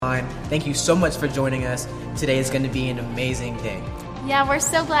online. Thank you so much for joining us. Today is going to be an amazing day. Yeah, we're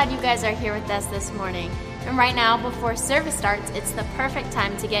so glad you guys are here with us this morning. And right now, before service starts, it's the perfect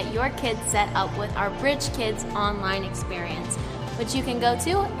time to get your kids set up with our Bridge Kids online experience, which you can go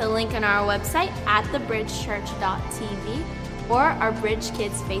to the link on our website at thebridgechurch.tv or our Bridge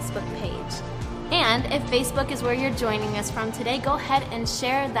Kids Facebook page. And if Facebook is where you're joining us from today, go ahead and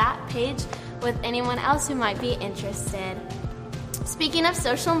share that page with anyone else who might be interested. Speaking of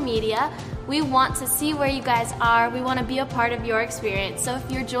social media, we want to see where you guys are. We want to be a part of your experience. So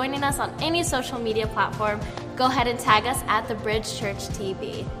if you're joining us on any social media platform, go ahead and tag us at The Bridge Church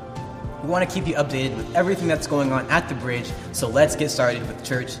TV. We want to keep you updated with everything that's going on at The Bridge, so let's get started with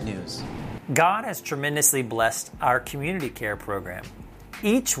church news. God has tremendously blessed our community care program.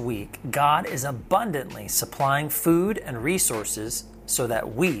 Each week, God is abundantly supplying food and resources so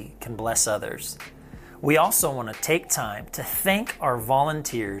that we can bless others. We also want to take time to thank our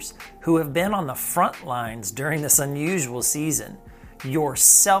volunteers who have been on the front lines during this unusual season. Your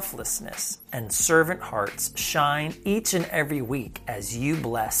selflessness and servant hearts shine each and every week as you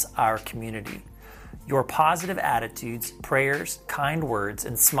bless our community. Your positive attitudes, prayers, kind words,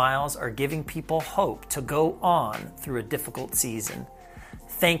 and smiles are giving people hope to go on through a difficult season.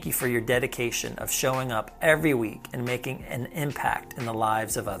 Thank you for your dedication of showing up every week and making an impact in the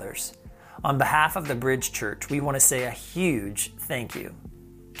lives of others. On behalf of the Bridge Church, we want to say a huge thank you.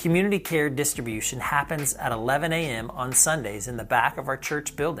 Community care distribution happens at 11 a.m. on Sundays in the back of our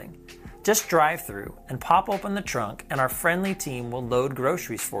church building. Just drive through and pop open the trunk and our friendly team will load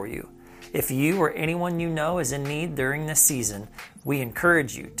groceries for you. If you or anyone you know is in need during this season, we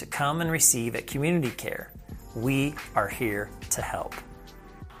encourage you to come and receive at Community Care. We are here to help.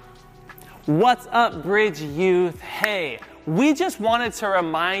 What's up, Bridge Youth? Hey, we just wanted to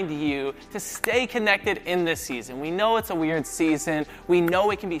remind you to stay connected in this season. We know it's a weird season. We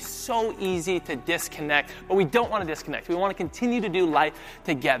know it can be so easy to disconnect, but we don't want to disconnect. We want to continue to do life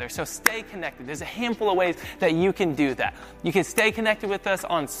together. So stay connected. There's a handful of ways that you can do that. You can stay connected with us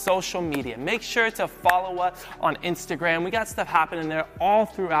on social media. Make sure to follow us on Instagram. We got stuff happening there all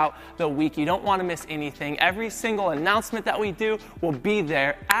throughout the week. You don't want to miss anything. Every single announcement that we do will be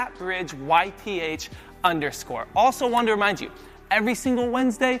there at BridgeYTH_. Also want to remind you, every single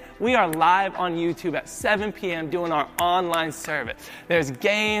Wednesday, we are live on YouTube at 7 p.m. doing our online service. There's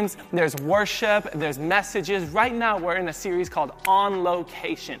games, there's worship, there's messages. Right now, we're in a series called On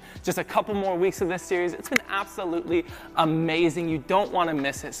Location. Just a couple more weeks of this series. It's been absolutely amazing. You don't want to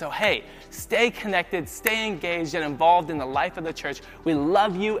miss it. So hey, stay connected, stay engaged, and involved in the life of the church. We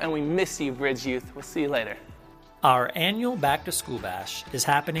love you and we miss you, Bridge Youth. We'll see you later. Our annual Back to School Bash is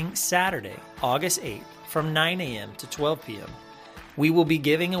happening Saturday, August 8th from 9 a.m. to 12 p.m. We will be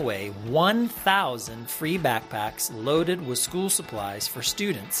giving away 1,000 free backpacks loaded with school supplies for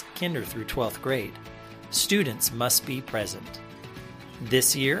students kinder through 12th grade. Students must be present.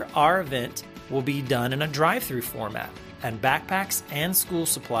 This year, our event will be done in a drive-through format, and backpacks and school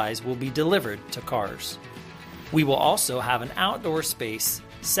supplies will be delivered to cars. We will also have an outdoor space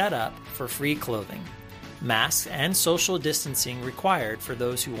set up for free clothing. Masks and social distancing required for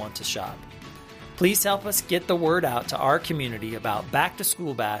those who want to shop. Please help us get the word out to our community about Back to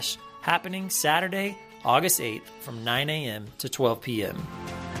School Bash happening Saturday, August 8th from 9 a.m. to 12 p.m.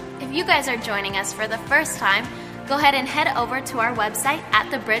 If you guys are joining us for the first time, go ahead and head over to our website at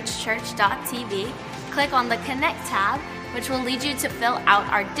thebridgechurch.tv. Click on the Connect tab, which will lead you to fill out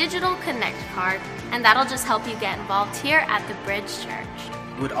our digital Connect card, and that'll just help you get involved here at the Bridge Church.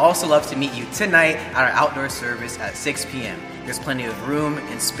 We would also love to meet you tonight at our outdoor service at 6 p.m. There's plenty of room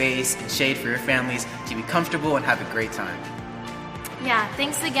and space and shade for your families to be comfortable and have a great time. Yeah,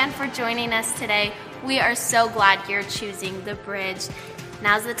 thanks again for joining us today. We are so glad you're choosing the Bridge.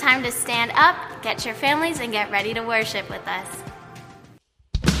 Now's the time to stand up, get your families, and get ready to worship with us.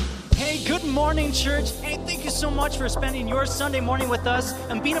 Hey, good morning, church. Hey, thank you so much for spending your Sunday morning with us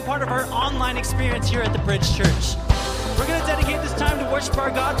and being a part of our online experience here at the Bridge Church. We're going to dedicate this time to worship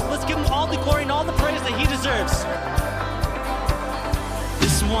our God. Let's give him all the glory and all the praise that he deserves.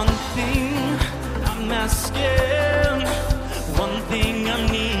 This one thing I'm asking, one thing I'm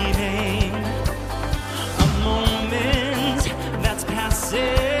needing, a moment that's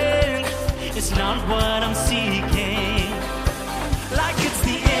passing. It's not what I'm seeking. Like it's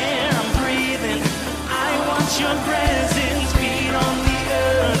the air I'm breathing. I want your presence, feet on the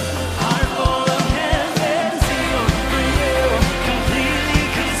earth.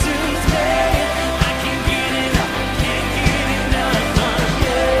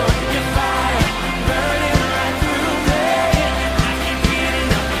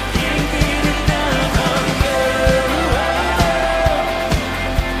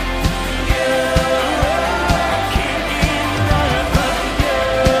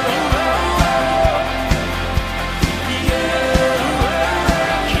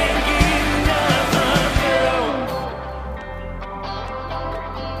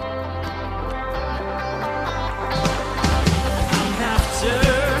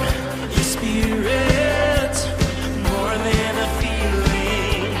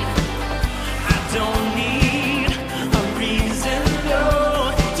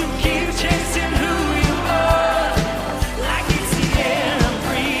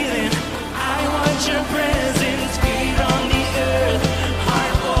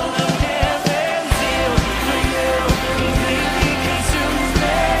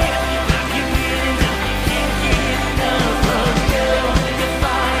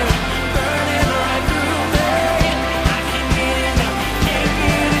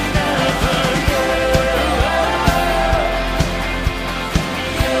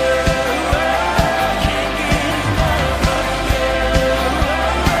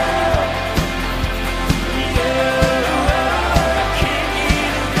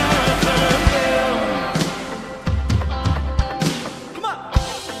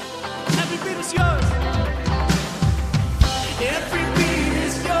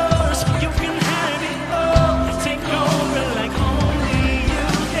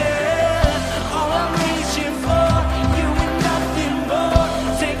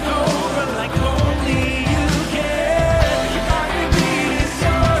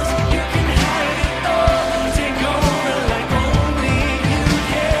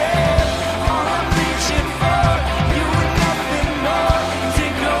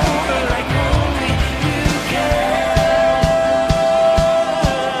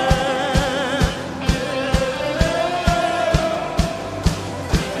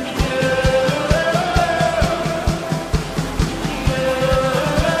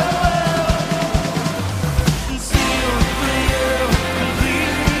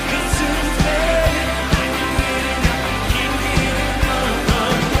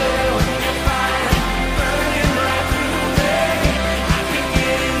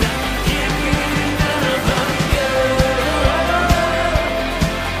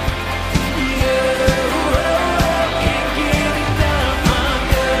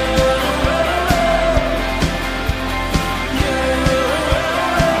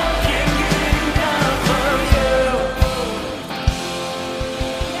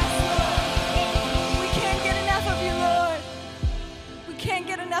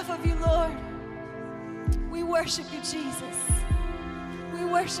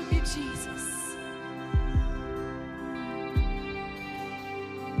 worship you, Jesus.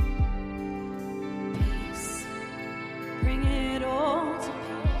 Peace, bring it all to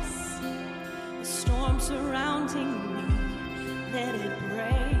peace. The storm surrounding me, let it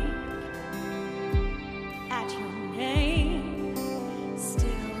break. At your name,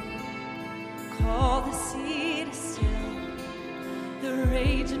 still, call the sea to still, the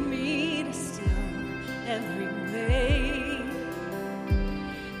rage in me to still, every wave.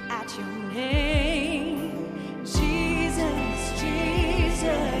 At your name, Jesus,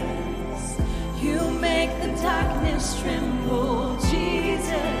 Jesus, you make the darkness tremble.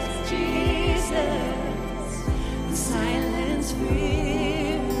 Jesus, Jesus, the silence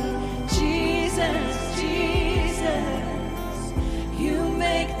fear. Jesus, Jesus, you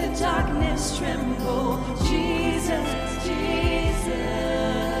make the darkness tremble. Jesus, Jesus,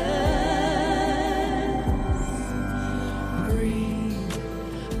 breathe.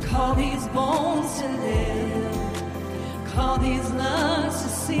 Call these bones to live. Call these lungs to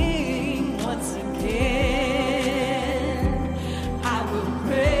sing once again. I will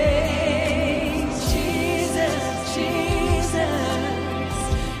praise Jesus, Jesus.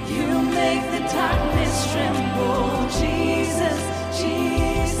 You make the darkness tremble. Jesus,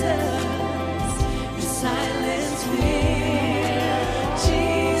 Jesus. You silence fear.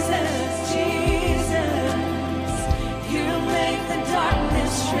 Jesus, Jesus. You make the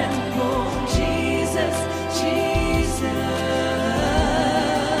darkness tremble. Jesus, Jesus.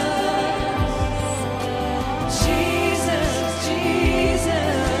 Jesus,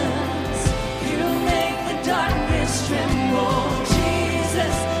 Jesus. You make the darkness tremble.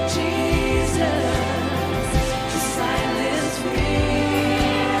 Jesus, Jesus. You silence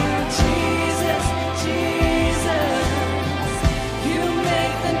fear. Jesus, Jesus. You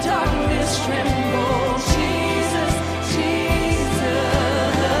make the darkness tremble. Jesus, Jesus.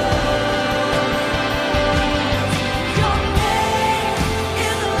 Your name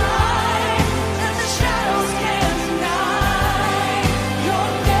is light that the shadows can't deny. Your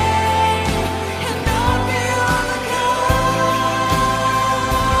name cannot be overcome.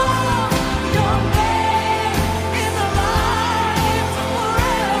 Your name is alive,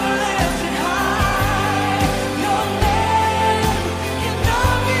 forever lifted high. Your name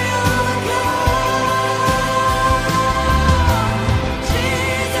cannot be overcome.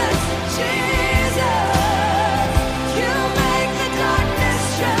 Jesus, Jesus, you make the darkness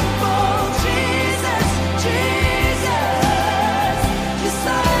tremble. Jesus, Jesus, you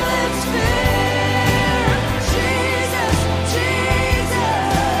silence fear. Jesus, Jesus,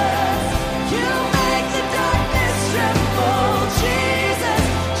 you make the darkness tremble. Jesus,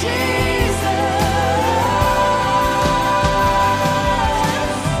 Jesus.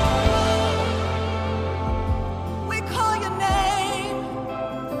 We call your name.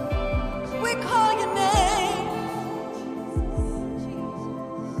 We call your name.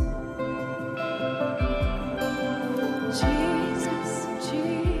 Jesus,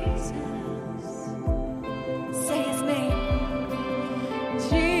 Jesus. Say his name.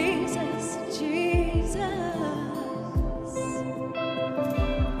 Jesus, Jesus.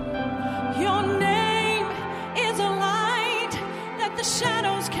 Your name is a light that the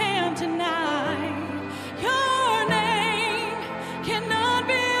shadows can't deny. Your name cannot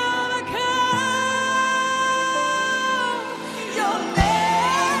be overcome. Your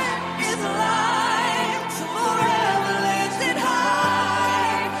name is light, forever lifted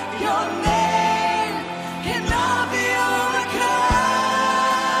high. Your name cannot be overcome.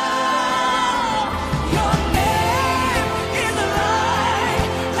 Your name is light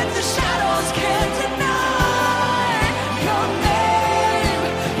that the shadows can't deny. Your name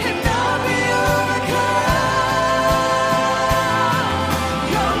cannot be overcome.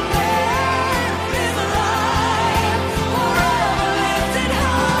 Your name is light, forever lifted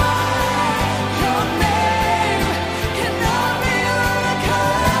high. Your name cannot be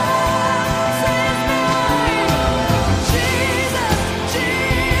overcome. Say his name. Jesus,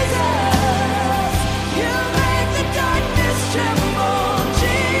 Jesus. You make the darkness tremble.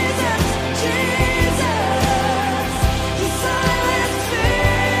 Jesus, Jesus. You silence fear.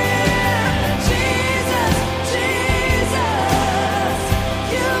 Jesus, Jesus.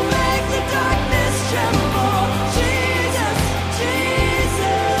 You make the darkness tremble. Jesus, Jesus.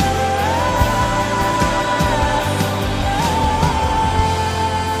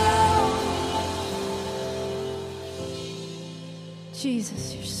 Jesus,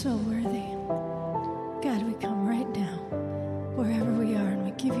 you're so worthy. God, we come right now, wherever we are, and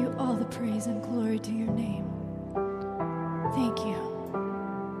we give you all the praise and glory to your name. Thank you.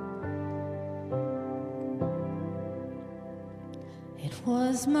 It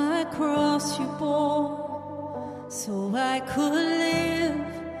was was my cross you bore, so I could live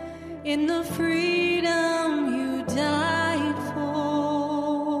in the freedom you died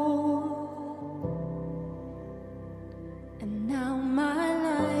for. And now my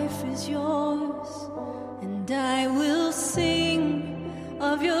life is yours, and I will sing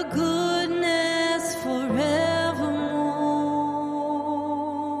of your goodness forevermore.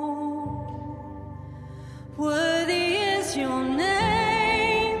 Worthy is your name,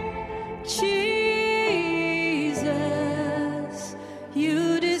 Jesus.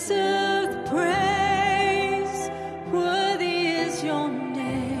 You deserve the praise. Worthy is your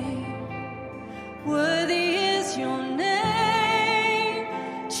name. Worthy is your name,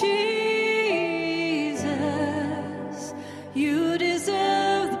 Jesus. You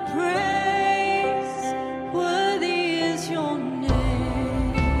deserve the praise. Worthy is your name.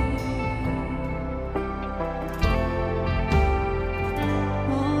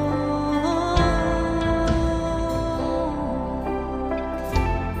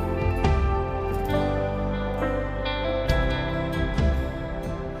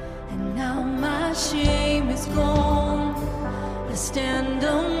 And now my shame is gone. I stand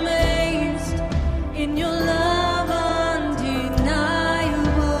amazed in your love undeniable.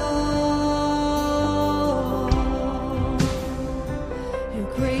 Your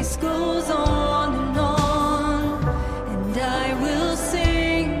grace goes on, and I will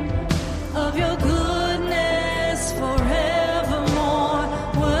sing of your goodness forevermore.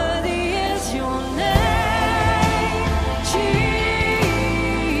 Worthy is your name, Jesus.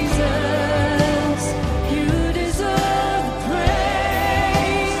 You deserve the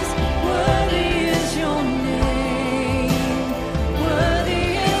praise. Worthy is your name. Worthy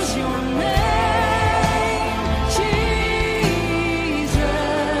is your name, Jesus.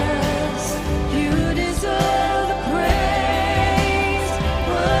 You deserve the praise.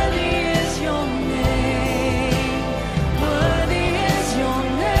 Worthy is your name. Worthy is your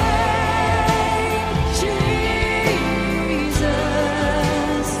name, Jesus.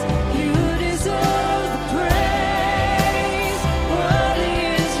 You deserve the praise. Worthy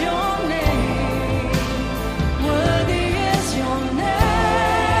is your name. Worthy is your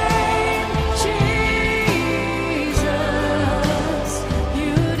name, Jesus.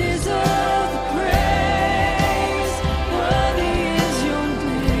 You deserve the praise. Worthy is your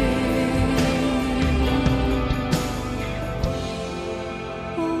name.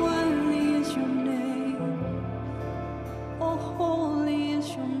 Oh, worthy is your name. Oh, holy is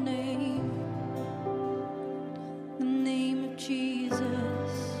your name. The name of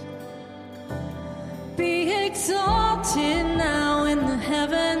Jesus. Be exalted now in the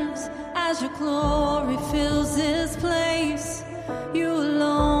heavens as your glory fills this place. You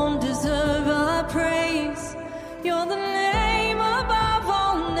alone deserve our praise. You're the name above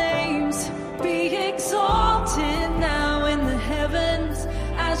all names. Be exalted now in the heavens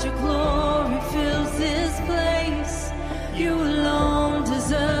as your glory fills this place. You alone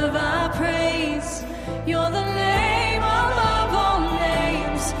deserve our praise. You're the name above all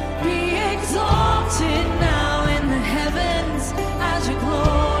names. Be exalted now in the heavens as your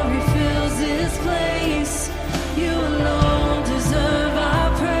glory fills this place. You alone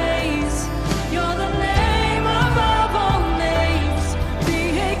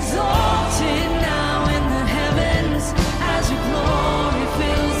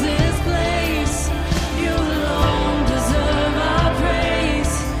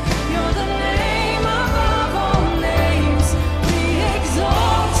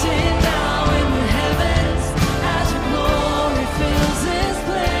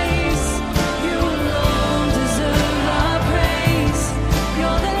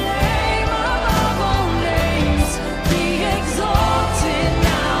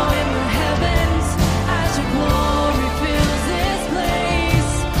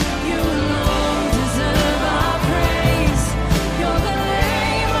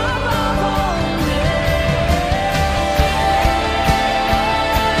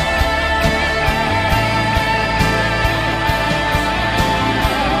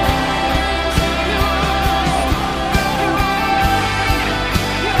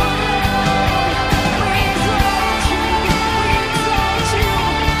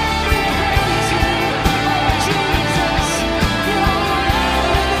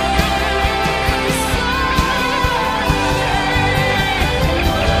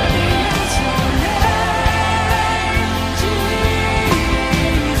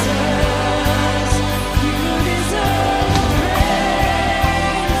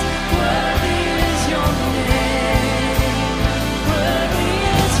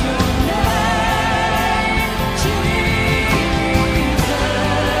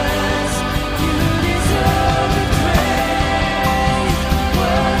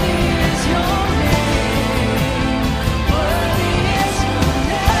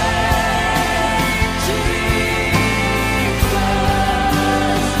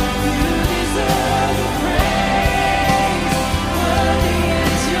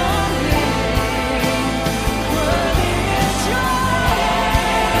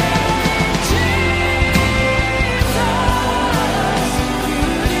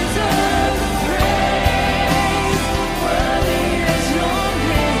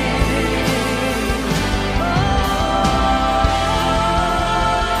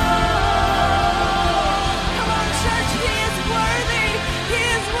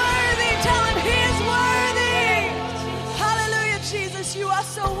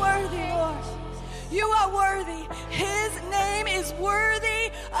You are worthy. His name is worthy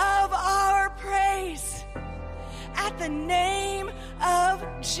of our praise. At the name of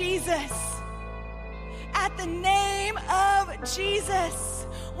Jesus. At the name of Jesus.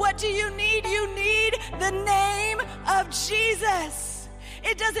 What do you need? You need the name of Jesus.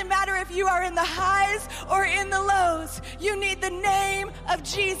 It doesn't matter if you are in the highs or in the lows. You need the name of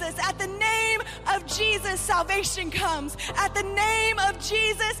Jesus. At the name of Jesus, salvation comes. At the name of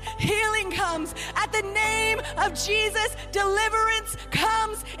Jesus, healing comes. At the name of Jesus, deliverance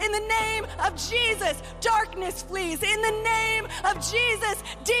comes. In the name of Jesus, darkness flees. In the name of Jesus,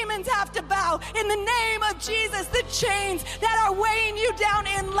 demons have to bow. In the name of Jesus, the chains that are weighing you down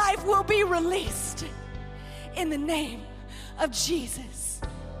in life will be released. In the name of Jesus.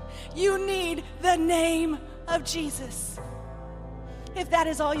 You need the name of Jesus. If that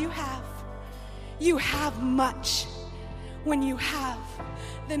is all you have much when you have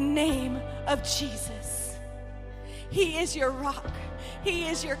the name of Jesus. He is your rock. He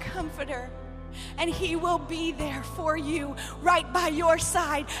is your comforter. And He will be there for you, right by your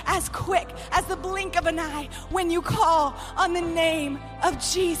side, as quick as the blink of an eye when you call on the name of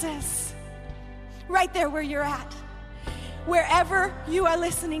Jesus. Right there where you're at. Wherever you are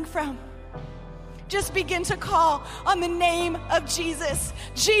listening from, just begin to call on the name of Jesus.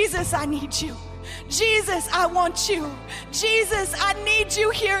 Jesus, I need you. Jesus, I want you. Jesus, I need you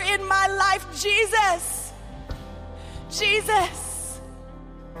here in my life. Jesus. Jesus.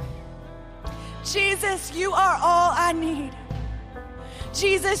 Jesus, you are all I need.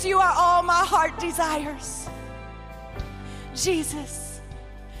 Jesus, you are all my heart desires. Jesus.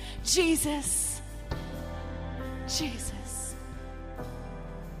 Jesus. Jesus.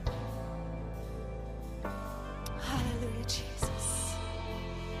 Hallelujah, Jesus.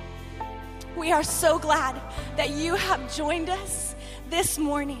 We are so glad that you have joined us this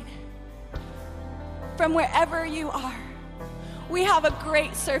morning from wherever you are. We have a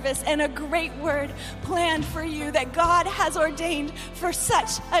great service and a great word planned for you that God has ordained for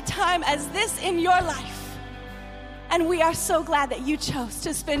such a time as this in your life. And we are so glad that you chose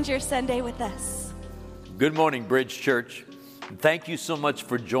to spend your Sunday with us. Good morning, Bridge Church. Thank you so much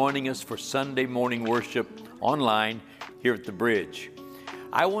for joining us for Sunday morning worship online here at the Bridge.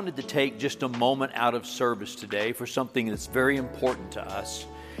 I wanted to take just a moment out of service today for something that's very important to us,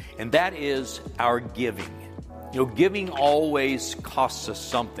 and that is our giving. You know, giving always costs us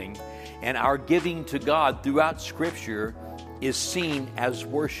something, and our giving to God throughout Scripture is seen as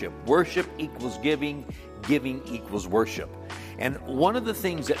worship. Worship equals giving, giving equals worship. And one of the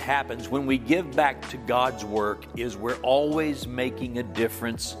things that happens when we give back to God's work is we're always making a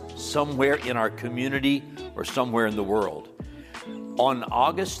difference somewhere in our community or somewhere in the world. On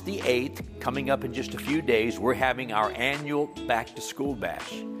August the 8th, coming up in just a few days, we're having our annual Back to School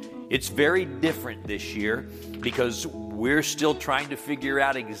Bash. It's very different this year because we're still trying to figure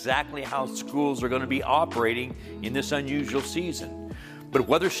out exactly how schools are going to be operating in this unusual season. But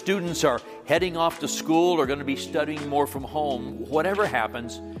whether students are heading off to school or going to be studying more from home, whatever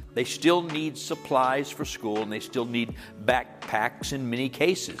happens, they still need supplies for school and they still need backpacks in many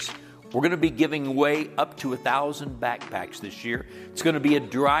cases. We're going to be giving away up to 1,000 backpacks this year. It's going to be a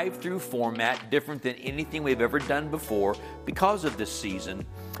drive-through format, different than anything we've ever done before because of this season.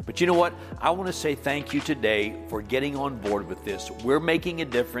 But you know what? I want to say thank you today for getting on board with this. We're making a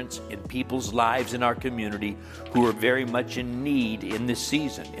difference in people's lives in our community who are very much in need in this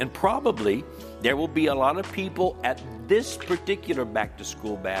season. And probably there will be a lot of people at this particular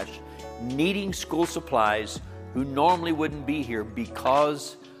back-to-school bash needing school supplies who normally wouldn't be here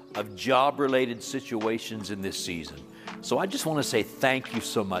because of job-related situations in this season. So I just want to say thank you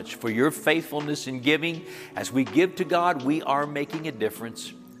so much for your faithfulness in giving. As we give to God, we are making a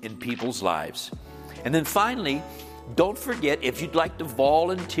difference in people's lives. And then finally, don't forget, if you'd like to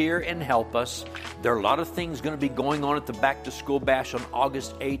volunteer and help us, there are a lot of things going to be going on at the Back to School Bash on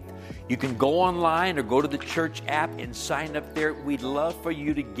August 8th. You can go online or go to the church app and sign up there. We'd love for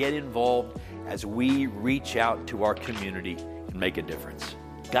you to get involved as we reach out to our community and make a difference.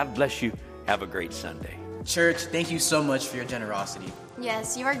 God bless you. Have a great Sunday. Church, thank you so much for your generosity.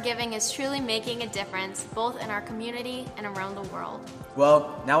 Yes, your giving is truly making a difference, both in our community and around the world.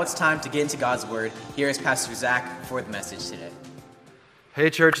 Well, now it's time to get into God's Word. Here is Pastor Zach for the message today. Hey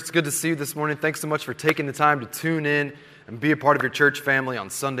church, it's good to see you this morning. Thanks so much for taking the time to tune in and be a part of your church family on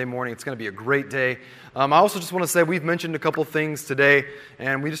Sunday morning. It's going to be a great day. I also just want to say we've mentioned a couple things today,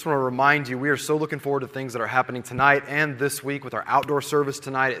 and we just want to remind you we are so looking forward to things that are happening tonight and this week with our outdoor service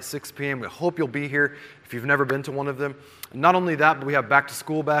tonight at 6 p.m. We hope you'll be here if you've never been to one of them. And not only that, but we have Back to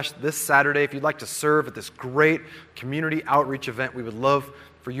School Bash this Saturday. If you'd like to serve at this great community outreach event, we would love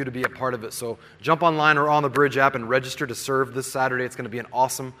for you to be a part of it. So jump online or on the Bridge app and register to serve this Saturday. It's going to be an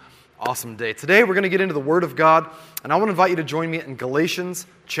awesome day. Today we're going to get into the Word of God, and I want to invite you to join me in Galatians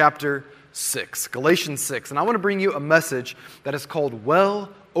chapter 6. Galatians 6. And I want to bring you a message that is called Well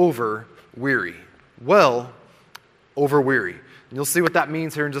Over Weary. Well Over Weary. And you'll see what that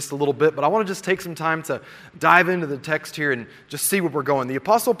means here in just a little bit, but I want to just take some time to dive into the text here and just see where we're going. The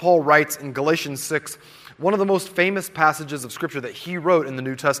Apostle Paul writes in Galatians 6, one of the most famous passages of Scripture that he wrote in the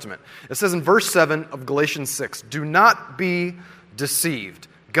New Testament. It says in verse 7 of Galatians 6, "Do not be deceived.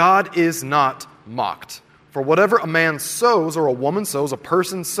 God is not mocked. For whatever a man sows, or a woman sows, a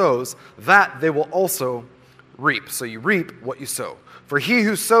person sows, that they will also reap." So you reap what you sow. "For he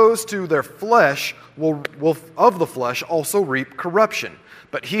who sows to their flesh will of the flesh also reap corruption.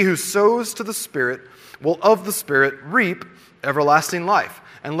 But he who sows to the Spirit will of the Spirit reap everlasting life.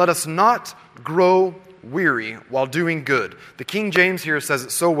 And let us not grow weary while doing good." The King James here says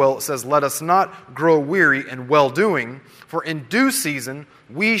it so well. It says, "Let us not grow weary in well-doing, for in due season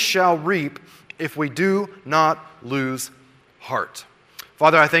we shall reap if we do not lose heart."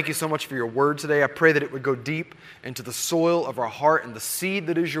 Father, I thank you so much for your word today. I pray that it would go deep into the soil of our heart, and the seed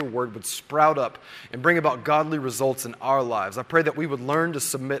that is your word would sprout up and bring about godly results in our lives. I pray that we would learn to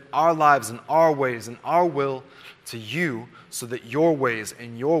submit our lives and our ways and our will to you, so that your ways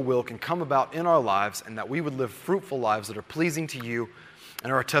and your will can come about in our lives, and that we would live fruitful lives that are pleasing to you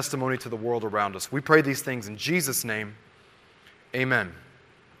and are a testimony to the world around us. We pray these things in Jesus' name. Amen.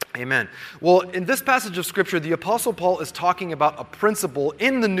 Amen. Well, in this passage of Scripture, the Apostle Paul is talking about a principle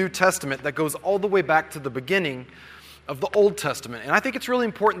in the New Testament that goes all the way back to the beginning of the Old Testament. And I think it's really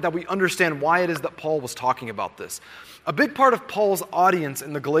important that we understand why it is that Paul was talking about this. A big part of Paul's audience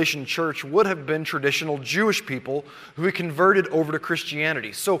in the Galatian church would have been traditional Jewish people who had converted over to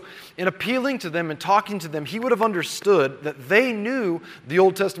Christianity. So in appealing to them and talking to them, he would have understood that they knew the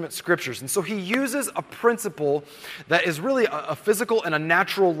Old Testament scriptures. And so he uses a principle that is really a physical and a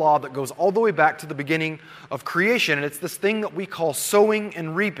natural law that goes all the way back to the beginning of creation. And it's this thing that we call sowing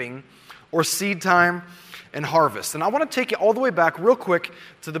and reaping, or seed time and harvest. And I want to take you all the way back real quick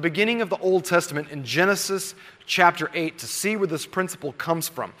to the beginning of the Old Testament in Genesis chapter 8 to see where this principle comes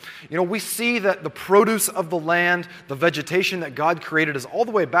from. You know, we see that the produce of the land, the vegetation that God created, is all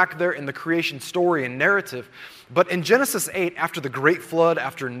the way back there in the creation story and narrative. But in Genesis 8, after the great flood,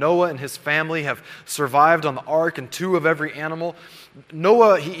 after Noah and his family have survived on the ark and 2 of every animal,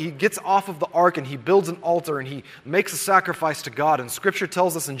 Noah, he gets off of the ark and he builds an altar and he makes a sacrifice to God. And Scripture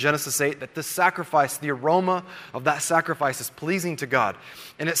tells us in Genesis 8 that this sacrifice, the aroma of that sacrifice, is pleasing to God.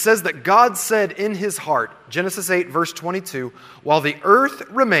 And it says that God said in his heart, Genesis 8 verse 22, "While the earth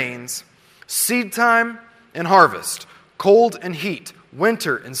remains, seed time and harvest, cold and heat,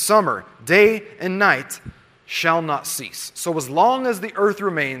 winter and summer, day and night shall not cease." So as long as the earth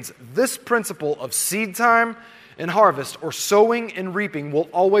remains, this principle of seed time and harvest, or sowing and reaping, will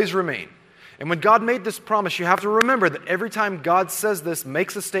always remain. And when God made this promise, you have to remember that every time God says this,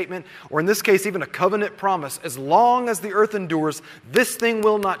 makes a statement, or in this case even a covenant promise, as long as the earth endures, this thing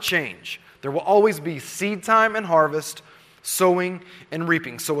will not change. There will always be seed time and harvest, sowing and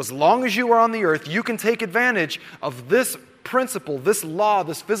reaping. So as long as you are on the earth, you can take advantage of this principle, this law,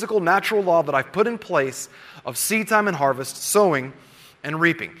 this physical, natural law that I've put in place of seed time and harvest, sowing and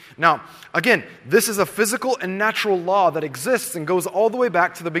reaping. Now, again, this is a physical and natural law that exists and goes all the way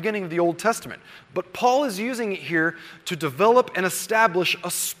back to the beginning of the Old Testament. But Paul is using it here to develop and establish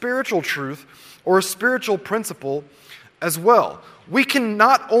a spiritual truth or a spiritual principle as well. We can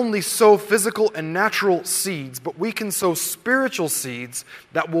not only sow physical and natural seeds, but we can sow spiritual seeds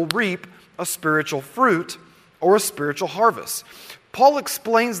that will reap a spiritual fruit or a spiritual harvest. Paul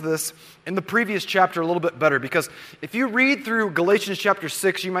explains this in the previous chapter a little bit better, because if you read through Galatians chapter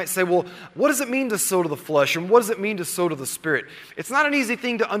 6, you might say, well, what does it mean to sow to the flesh, and what does it mean to sow to the Spirit? It's not an easy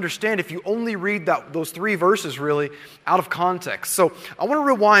thing to understand if you only read those 3 verses really out of context. So I want to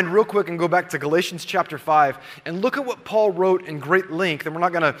rewind real quick and go back to Galatians chapter 5 and look at what Paul wrote in great length. And we're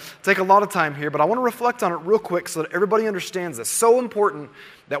not going to take a lot of time here, but I want to reflect on it real quick so that everybody understands this. So important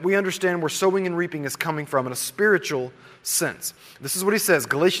that we understand where sowing and reaping is coming from in a spiritual sense. This is what he says,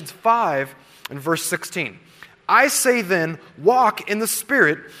 Galatians 5 and verse 16. "I say then, walk in the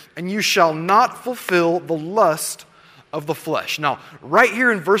Spirit, and you shall not fulfill the lust of the flesh. Now, right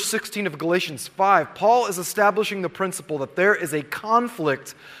here in verse 16 of Galatians 5, Paul is establishing the principle that there is a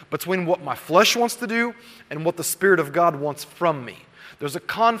conflict between what my flesh wants to do and what the Spirit of God wants from me. There's a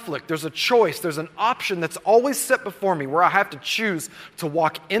conflict, there's a choice, there's an option that's always set before me where I have to choose to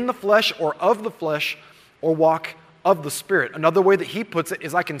walk in the flesh or walk of the Spirit. Another way that he puts it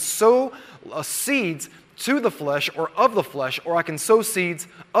is I can sow seeds to the flesh, or I can sow seeds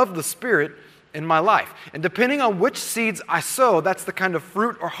of the Spirit in my life. And depending on which seeds I sow, that's the kind of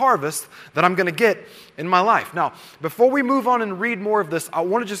fruit or harvest that I'm going to get in my life. Now, before we move on and read more of this, I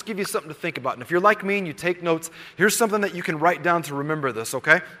want to just give you something to think about. And if you're like me and you take notes, here's something that you can write down to remember this,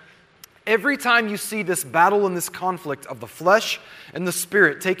 okay? Every time you see this battle and this conflict of the flesh and the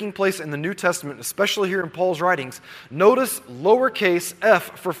Spirit taking place in the New Testament, especially here in Paul's writings, notice lowercase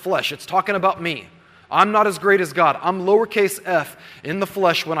f for flesh. It's talking about me. I'm not as great as God. I'm lowercase f in the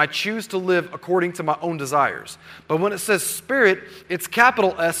flesh when I choose to live according to my own desires. But when it says Spirit, it's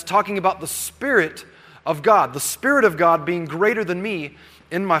capital S, talking about the Spirit of God. The Spirit of God being greater than me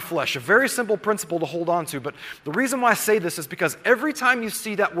in my flesh. A very simple principle to hold on to, but the reason why I say this is because every time you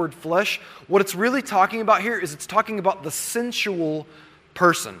see that word flesh, what it's really talking about here is it's talking about the sensual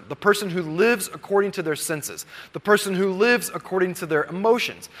person, the person who lives according to their senses, the person who lives according to their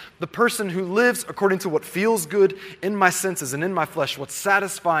emotions, the person who lives according to what feels good in my senses and in my flesh, what's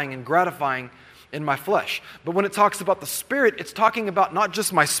satisfying and gratifying in my flesh. But when it talks about the Spirit, it's talking about not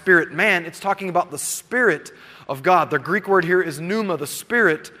just my spirit man, it's talking about the Spirit of God. The Greek word here is pneuma, the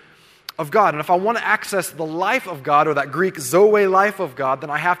Spirit of God. And if I want to access the life of God, or that Greek Zoe life of God, then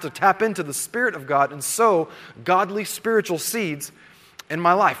I have to tap into the Spirit of God and sow godly spiritual seeds in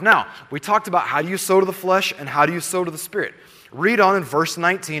my life. Now, we talked about how do you sow to the flesh and how do you sow to the Spirit. Read on in verse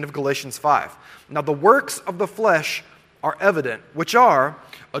 19 of Galatians 5. Now, the works of the flesh are evident, which are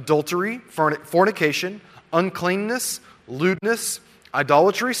adultery, fornication, uncleanness, lewdness,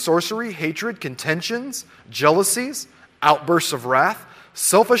 idolatry, sorcery, hatred, contentions, jealousies, outbursts of wrath,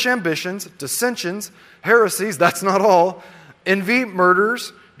 selfish ambitions, dissensions, heresies, that's not all, envy,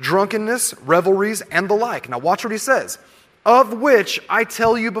 murders, drunkenness, revelries, and the like. Now watch what he says. Of which I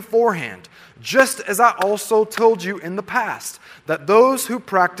tell you beforehand, just as I also told you in the past, that those who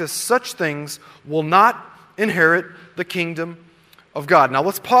practice such things will not inherit the kingdom of God. Now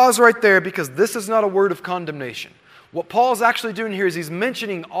let's pause right there, because this is not a word of condemnation. What Paul's actually doing here is he's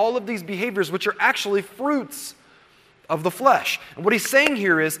mentioning all of these behaviors which are actually fruits of the flesh. And what he's saying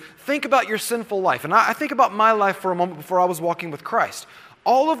here is, think about your sinful life. And I think about my life for a moment before I was walking with Christ.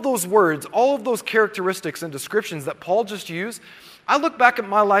 All of those words, all of those characteristics and descriptions that Paul just used, I look back at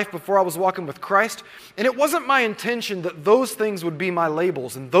my life before I was walking with Christ, and it wasn't my intention that those things would be my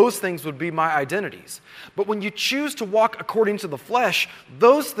labels and those things would be my identities. But when you choose to walk according to the flesh,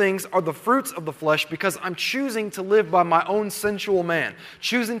 those things are the fruits of the flesh, because I'm choosing to live by my own sensual man,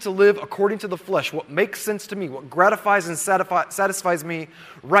 choosing to live according to the flesh, what makes sense to me, what gratifies and satisfies me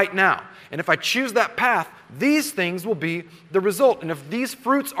right now. And if I choose that path, these things will be the result. And if these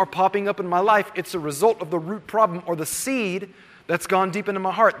fruits are popping up in my life, it's a result of the root problem, or the seed that's gone deep into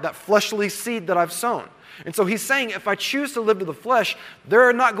my heart, that fleshly seed that I've sown. And so he's saying, if I choose to live to the flesh, there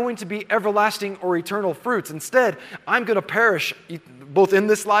are not going to be everlasting or eternal fruits. Instead, I'm going to perish both in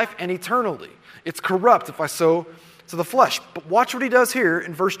this life and eternally. It's corrupt if I sow to the flesh. But watch what he does here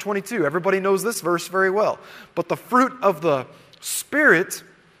in verse 22. Everybody knows this verse very well. But the fruit of the Spirit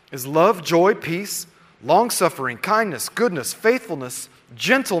is love, joy, peace, long-suffering, kindness, goodness, faithfulness,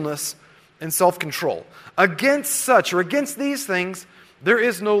 gentleness, and self-control. Against these things, there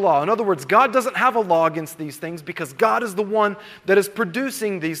is no law. In other words, God doesn't have a law against these things, because God is the one that is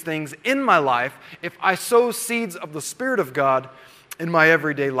producing these things in my life if I sow seeds of the Spirit of God in my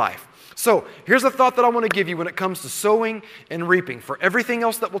everyday life. So here's a thought that I want to give you when it comes to sowing and reaping. For everything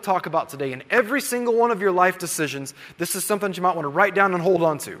else that we'll talk about today, and every single one of your life decisions, this is something you might want to write down and hold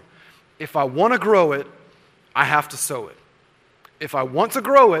on to. If I want to grow it, I have to sow it. If I want to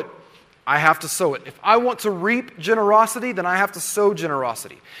grow it, I have to sow it. If I want to reap generosity, then I have to sow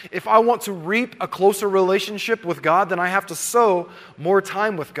generosity. If I want to reap a closer relationship with God, then I have to sow more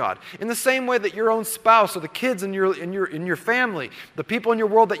time with God. In the same way that your own spouse, or the kids in your family, the people in your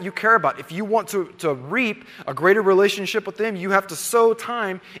world that you care about, if you want to reap a greater relationship with them, you have to sow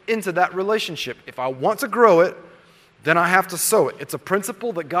time into that relationship. If I want to grow it, then I have to sow it. It's a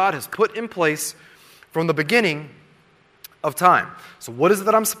principle that God has put in place from the beginning of time. So what is it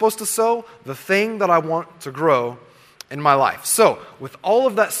that I'm supposed to sow? The thing that I want to grow in my life. So with all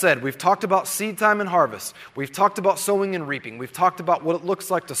of that said, we've talked about seed time and harvest. We've talked about sowing and reaping. We've talked about what it looks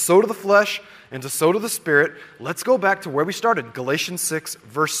like to sow to the flesh and to sow to the Spirit. Let's go back to where we started, Galatians 6,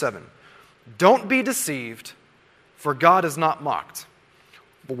 verse 7. Don't be deceived, for God is not mocked.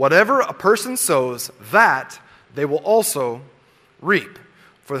 But whatever a person sows, that they will also reap.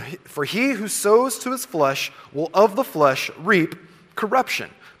 For he who sows to his flesh will of the flesh reap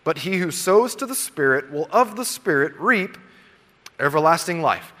corruption, but he who sows to the Spirit will of the Spirit reap everlasting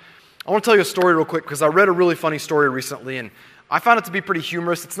life. I want to tell you a story real quick because I read a really funny story recently, and I found it to be pretty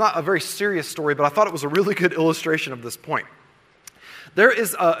humorous. It's not a very serious story, but I thought it was a really good illustration of this point. There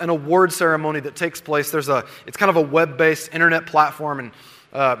is an award ceremony that takes place. It's kind of a web-based internet platform, and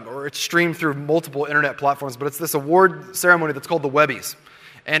or it's streamed through multiple internet platforms, but it's this award ceremony that's called the Webbies.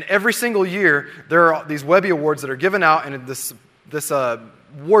 And every single year, there are these Webby Awards that are given out, and this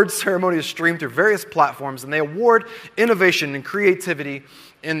award ceremony is streamed through various platforms, and they award innovation and creativity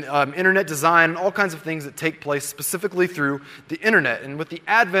in internet design and all kinds of things that take place specifically through the internet. And with the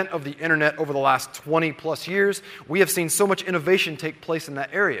advent of the internet over the last 20 plus years, we have seen so much innovation take place in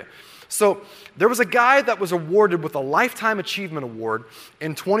that area. So there was a guy that was awarded with a Lifetime Achievement Award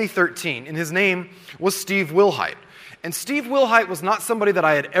in 2013, and his name was Steve Wilhite. And Steve Wilhite was not somebody that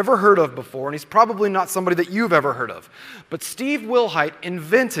I had ever heard of before, and he's probably not somebody that you've ever heard of. But Steve Wilhite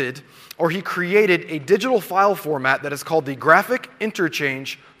invented, or he created, a digital file format that is called the Graphic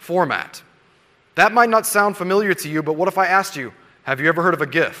Interchange Format. That might not sound familiar to you, but what if I asked you, have you ever heard of a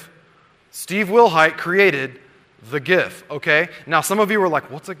GIF? Steve Wilhite created the GIF, okay? Now, some of you are like,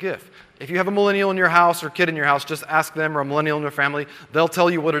 what's a GIF? If you have a millennial in your house or kid in your house, just ask them, or a millennial in your family. They'll tell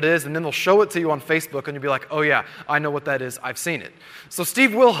you what it is, and then they'll show it to you on Facebook, and you'll be like, oh yeah, I know what that is. I've seen it. So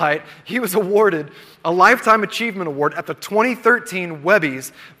Steve Wilhite, he was awarded a Lifetime Achievement Award at the 2013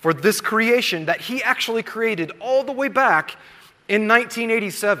 Webbies for this creation that he actually created all the way back in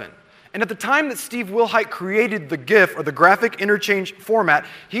 1987. And at the time that Steve Wilhite created the GIF, or the Graphic Interchange Format,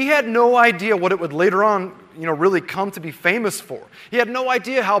 he had no idea what it would later on, really come to be famous for. He had no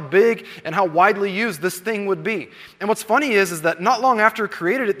idea how big and how widely used this thing would be. And what's funny is that not long after he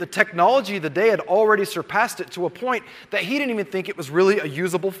created it, the technology of the day had already surpassed it to a point that he didn't even think it was really a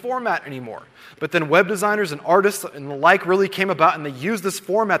usable format anymore. But then web designers and artists and the like really came about, and they used this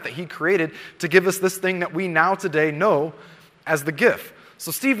format that he created to give us this thing that we now today know as the GIF.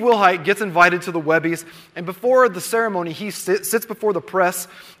 So Steve Wilhite gets invited to the Webbies, and before the ceremony, he sits before the press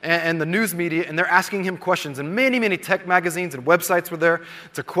and the news media, and they're asking him questions. And many, many tech magazines and websites were there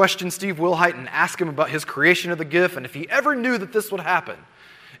to question Steve Wilhite and ask him about his creation of the GIF and if he ever knew that this would happen.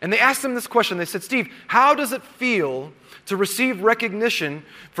 And they asked him this question. They said, Steve, how does it feel to receive recognition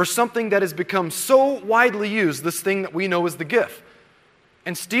for something that has become so widely used, this thing that we know as the GIF?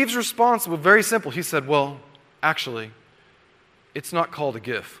 And Steve's response was very simple. He said, well, actually, it's not called a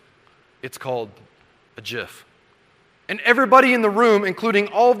GIF. It's called a GIF. And everybody in the room, including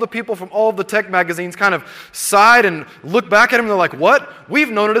all of the people from all of the tech magazines, kind of sighed and looked back at him and they're like, what? We've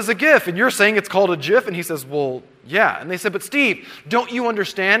known it as a GIF, and you're saying it's called a GIF? And he says, well, yeah. And they said, but Steve, don't you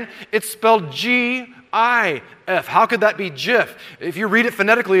understand? It's spelled GIF. How could that be GIF? If you read it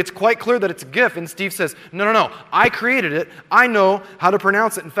phonetically, it's quite clear that it's a GIF. And Steve says, no. I created it. I know how to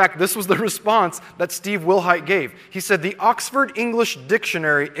pronounce it. In fact, this was the response that Steve Wilhite gave. He said, the Oxford English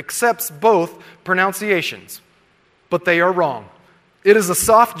Dictionary accepts both pronunciations, but they are wrong. It is a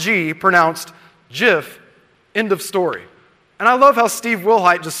soft G pronounced GIF, end of story. And I love how Steve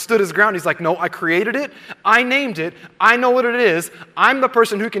Wilhite just stood his ground. He's like, no, I created it. I named it. I know what it is. I'm the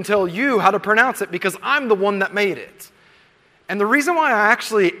person who can tell you how to pronounce it because I'm the one that made it. And the reason why I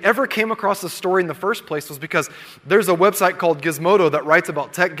actually ever came across this story in the first place was because there's a website called Gizmodo that writes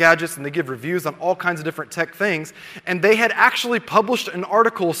about tech gadgets, and they give reviews on all kinds of different tech things. And they had actually published an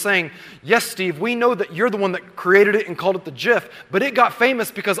article saying, yes, Steve, we know that you're the one that created it and called it the GIF, but it got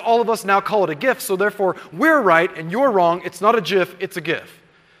famous because all of us now call it a GIF, so therefore we're right and you're wrong. It's not a GIF, it's a GIF.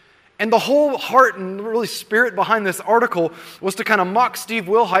 And the whole heart and really spirit behind this article was to kind of mock Steve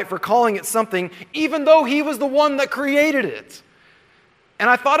Wilhite for calling it something, even though he was the one that created it. And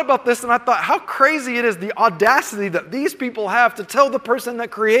I thought about this and I thought how crazy it is, the audacity that these people have to tell the person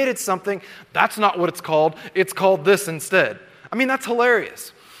that created something, that's not what it's called this instead. I mean, that's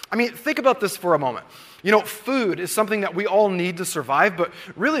hilarious. I mean, think about this for a moment. Food is something that we all need to survive, but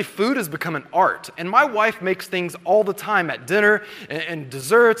really food has become an art. And my wife makes things all the time at dinner and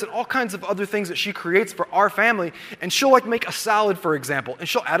desserts and all kinds of other things that she creates for our family. And she'll make a salad, for example, and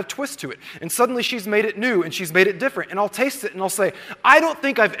she'll add a twist to it. And suddenly she's made it new and she's made it different. And I'll taste it and I'll say, I don't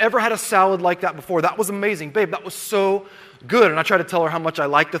think I've ever had a salad like that before. That was amazing. Babe, that was so good, and I try to tell her how much I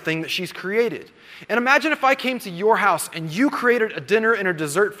like the thing that she's created. And imagine if I came to your house and you created a dinner and a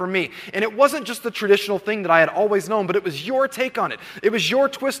dessert for me, and it wasn't just the traditional thing that I had always known, but it was your take on it. It was your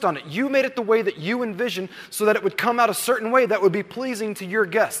twist on it. You made it the way that you envisioned so that it would come out a certain way that would be pleasing to your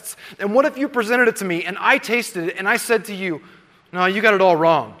guests. And what if you presented it to me and I tasted it and I said to you, no, you got it all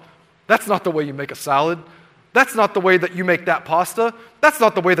wrong. That's not the way you make a salad. That's not the way that you make that pasta. That's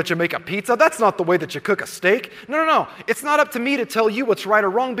not the way that you make a pizza. That's not the way that you cook a steak. No. It's not up to me to tell you what's right or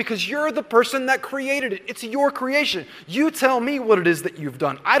wrong because you're the person that created it. It's your creation. You tell me what it is that you've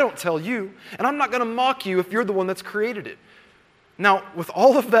done. I don't tell you, and I'm not going to mock you if you're the one that's created it. Now, with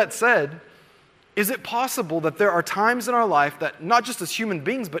all of that said, is it possible that there are times in our life that, not just as human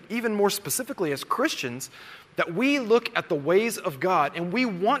beings, but even more specifically as Christians, that we look at the ways of God and we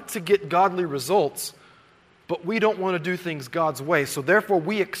want to get godly results, but we don't want to do things God's way. So therefore,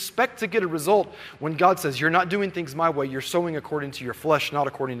 we expect to get a result when God says, you're not doing things my way, you're sowing according to your flesh, not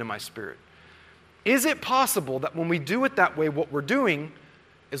according to my spirit. Is it possible that when we do it that way, what we're doing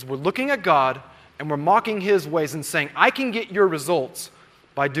is we're looking at God and we're mocking His ways and saying, I can get your results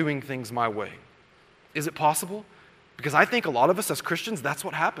by doing things my way? Is it possible? Because I think a lot of us as Christians, that's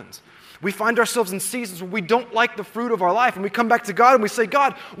what happens. We find ourselves in seasons where we don't like the fruit of our life, and we come back to God and we say,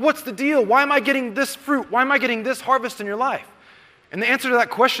 God, what's the deal? Why am I getting this fruit? Why am I getting this harvest in your life? And the answer to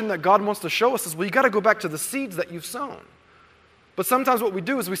that question that God wants to show us is, well, you got to go back to the seeds that you've sown. But sometimes what we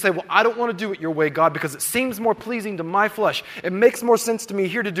do is we say, well, I don't want to do it your way, God, because it seems more pleasing to my flesh. It makes more sense to me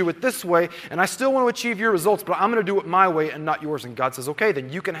here to do it this way, and I still want to achieve your results, but I'm going to do it my way and not yours. And God says, okay,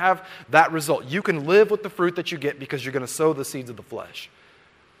 then you can have that result. You can live with the fruit that you get because you're going to sow the seeds of the flesh.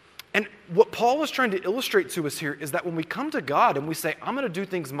 And what Paul is trying to illustrate to us here is that when we come to God and we say, I'm going to do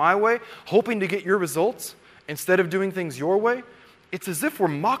things my way, hoping to get your results, instead of doing things your way, it's as if we're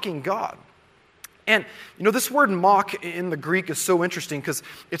mocking God. And, this word mock in the Greek is so interesting because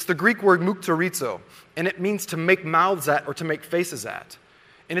it's the Greek word muktorizo, and it means to make mouths at or to make faces at.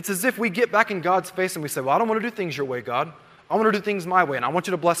 And it's as if we get back in God's face and we say, well, I don't want to do things your way, God. I want to do things my way, and I want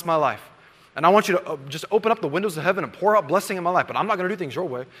you to bless my life. And I want you to just open up the windows of heaven and pour out blessing in my life. But I'm not going to do things your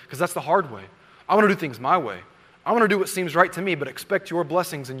way because that's the hard way. I want to do things my way. I want to do what seems right to me, but expect your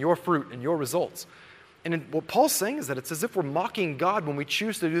blessings and your fruit and your results. And what Paul's saying is that it's as if we're mocking God when we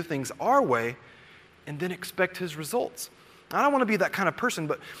choose to do things our way and then expect His results. I don't want to be that kind of person,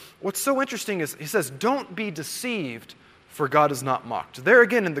 but what's so interesting is he says, don't be deceived, for God is not mocked. There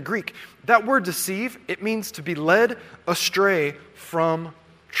again in the Greek, that word deceive, it means to be led astray from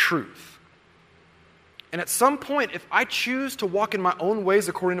truth. And at some point, if I choose to walk in my own ways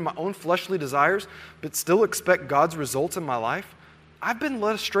according to my own fleshly desires, but still expect God's results in my life, I've been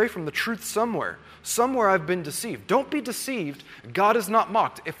led astray from the truth somewhere. Somewhere I've been deceived. Don't be deceived. God is not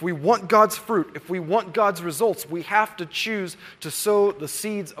mocked. If we want God's fruit, if we want God's results, we have to choose to sow the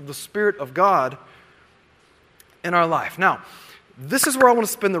seeds of the Spirit of God in our life. Now, this is where I want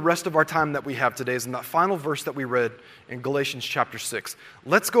to spend the rest of our time that we have today, is in that final verse that we read in Galatians chapter 6.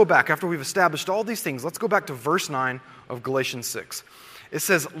 Let's go back. After we've established all these things, let's go back to verse 9 of Galatians 6. It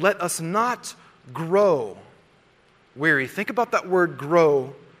says, let us not grow weary. Think about that word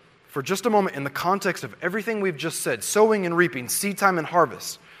grow for just a moment in the context of everything we've just said. Sowing and reaping, seed time and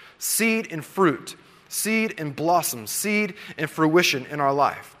harvest, seed and fruit, seed and blossom, seed and fruition in our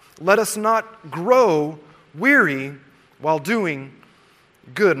life. Let us not grow weary while doing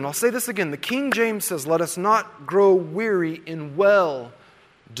good. And I'll say this again. The King James says, let us not grow weary in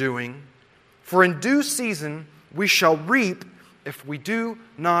well-doing, for in due season we shall reap if we do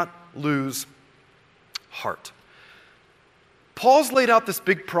not lose heart. Paul's laid out this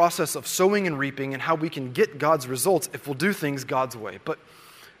big process of sowing and reaping and how we can get God's results if we'll do things God's way. But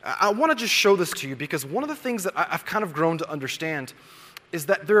I want to just show this to you because one of the things that I've kind of grown to understand is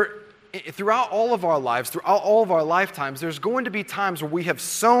that throughout all of our lives, throughout all of our lifetimes, there's going to be times where we have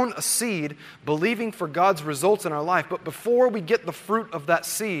sown a seed believing for God's results in our life, but before we get the fruit of that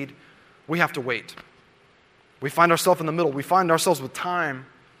seed, we have to wait. We find ourselves in the middle. We find ourselves with time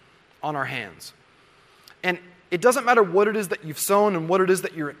on our hands. And it doesn't matter what it is that you've sown and what it is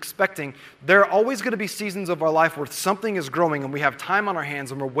that you're expecting. There are always going to be seasons of our life where something is growing and we have time on our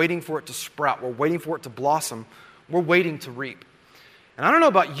hands and we're waiting for it to sprout. We're waiting for it to blossom. We're waiting to reap. And I don't know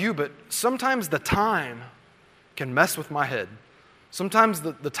about you, but sometimes the time can mess with my head. Sometimes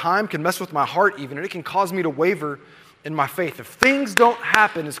the time can mess with my heart even, and it can cause me to waver in my faith. If things don't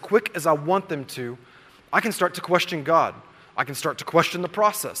happen as quick as I want them to, I can start to question God. I can start to question the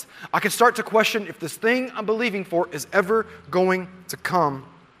process. I can start to question if this thing I'm believing for is ever going to come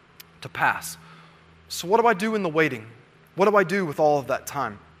to pass. So what do I do in the waiting? What do I do with all of that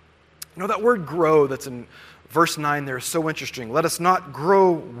time? You know, that word grow that's in verse 9 there is so interesting. Let us not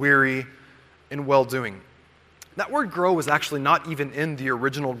grow weary in well-doing. That word grow is actually not even in the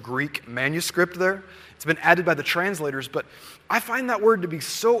original Greek manuscript there. It's been added by the translators, but I find that word to be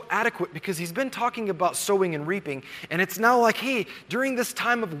so adequate because he's been talking about sowing and reaping, and it's now like, hey, during this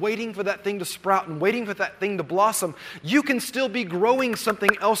time of waiting for that thing to sprout and waiting for that thing to blossom, you can still be growing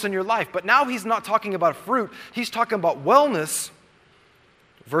something else in your life. But now he's not talking about fruit, he's talking about wellness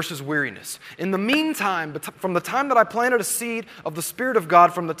versus weariness. In the meantime, from the time that I planted a seed of the Spirit of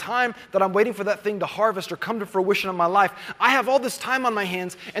God, from the time that I'm waiting for that thing to harvest or come to fruition in my life, I have all this time on my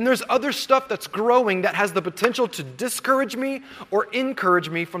hands, and there's other stuff that's growing that has the potential to discourage me or encourage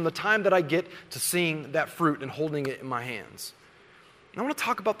me from the time that I get to seeing that fruit and holding it in my hands. And I want to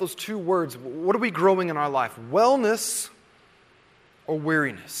talk about those two words. What are we growing in our life? Wellness or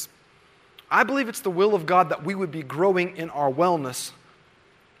weariness? I believe it's the will of God that we would be growing in our wellness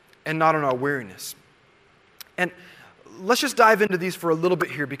and not in our weariness. And let's just dive into these for a little bit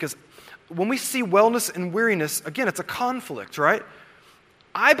here, because when we see wellness and weariness, again, it's a conflict, right?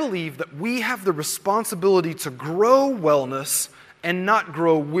 I believe that we have the responsibility to grow wellness and not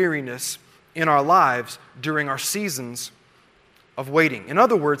grow weariness in our lives during our seasons of waiting. In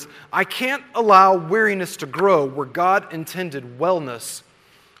other words, I can't allow weariness to grow where God intended wellness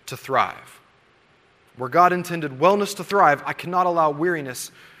to thrive. Where God intended wellness to thrive, I cannot allow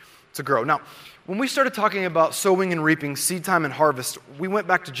weariness to grow. Now, when we started talking about sowing and reaping, seed time and harvest, we went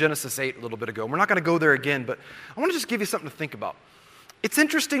back to Genesis 8 a little bit ago. We're not going to go there again, but I want to just give you something to think about. It's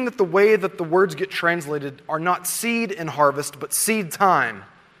interesting that the way that the words get translated are not seed and harvest, but seed time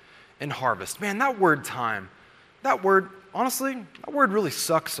and harvest. Man, that word time, that word, honestly, that word really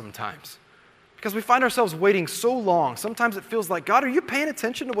sucks sometimes. Because we find ourselves waiting so long. Sometimes it feels like, God, are you paying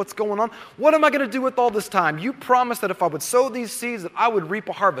attention to what's going on? What am I going to do with all this time? You promised that if I would sow these seeds that I would reap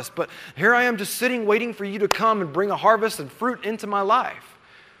a harvest. But here I am just sitting waiting for you to come and bring a harvest and fruit into my life.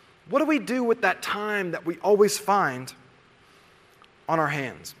 What do we do with that time that we always find on our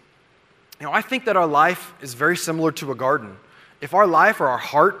hands? You know, I think that our life is very similar to a garden. If our life or our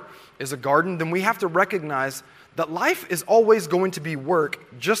heart is a garden, then we have to recognize that life is always going to be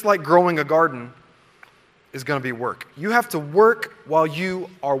work, just like growing a garden is going to be work. You have to work while you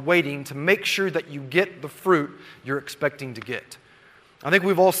are waiting to make sure that you get the fruit you're expecting to get. I think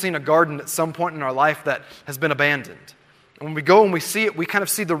we've all seen a garden at some point in our life that has been abandoned. And when we go and we see it, we kind of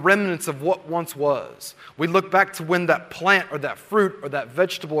see the remnants of what once was. We look back to when that plant or that fruit or that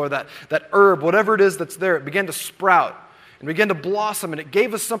vegetable or that herb, whatever it is that's there, it began to sprout and began to blossom, and it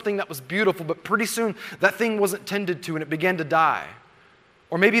gave us something that was beautiful, but pretty soon that thing wasn't tended to and it began to die.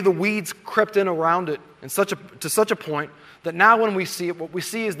 Or maybe the weeds crept in around it to such a point that now when we see it, what we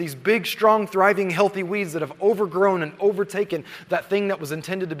see is these big, strong, thriving, healthy weeds that have overgrown and overtaken that thing that was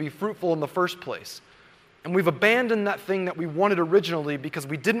intended to be fruitful in the first place. And we've abandoned that thing that we wanted originally because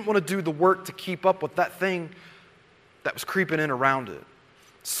we didn't want to do the work to keep up with that thing that was creeping in around it.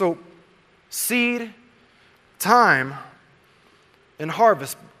 So, seed, time, and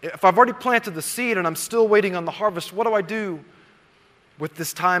harvest. If I've already planted the seed and I'm still waiting on the harvest, what do I do with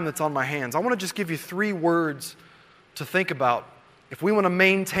this time that's on my hands? I want to just give you 3 words to think about if we want to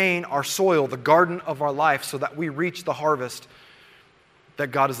maintain our soil, the garden of our life, so that we reach the harvest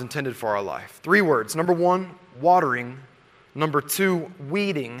that God has intended for our life. 3 words. Number 1, watering. Number 2,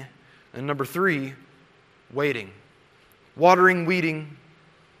 weeding. And number 3, waiting. Watering, weeding,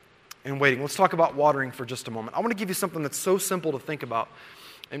 and waiting. Let's talk about watering for just a moment. I want to give you something that's so simple to think about.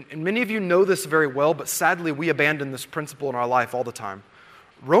 And many of you know this very well, but sadly we abandon this principle in our life all the time.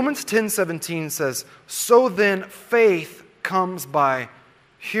 Romans 10:17 says, "So then faith comes by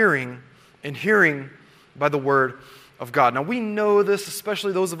hearing, and hearing by the word of God." Now we know this,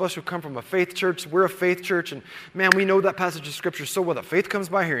 especially those of us who come from a faith church. We're a faith church, and man, we know that passage of Scripture so well, that faith comes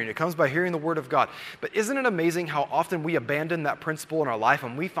by hearing. It comes by hearing the word of God. But isn't it amazing how often we abandon that principle in our life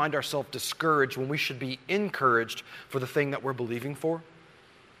and we find ourselves discouraged when we should be encouraged for the thing that we're believing for?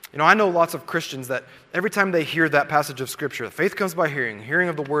 You know, I know lots of Christians that every time they hear that passage of Scripture, faith comes by hearing, hearing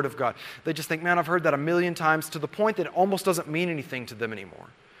of the word of God, they just think, man, I've heard that a million times, to the point that it almost doesn't mean anything to them anymore.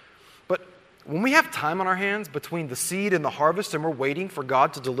 But when we have time on our hands between the seed and the harvest and we're waiting for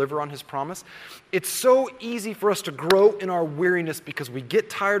God to deliver on His promise, it's so easy for us to grow in our weariness because we get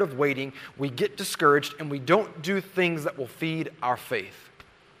tired of waiting, we get discouraged, and we don't do things that will feed our faith.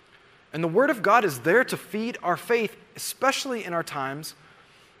 And the Word of God is there to feed our faith, especially in our times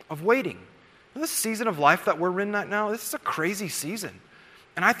of waiting. This season of life that we're in right now, this is a crazy season.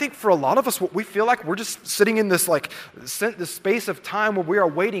 And I think for a lot of us, what we feel like we're just sitting in this this space of time where we are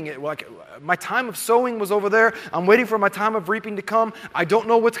waiting. Like my time of sowing was over there. I'm waiting for my time of reaping to come. I don't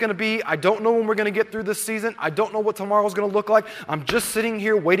know what's going to be. I don't know when we're going to get through this season. I don't know what tomorrow's going to look like. I'm just sitting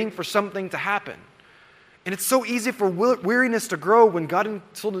here waiting for something to happen. And it's so easy for weariness to grow when God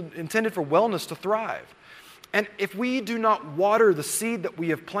intended for wellness to thrive. And if we do not water the seed that we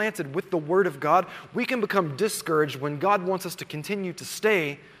have planted with the Word of God, we can become discouraged when God wants us to continue to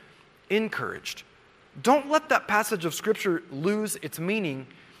stay encouraged. Don't let that passage of Scripture lose its meaning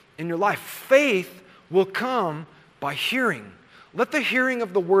in your life. Faith will come by hearing. Let the hearing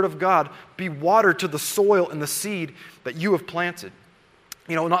of the Word of God be water to the soil and the seed that you have planted.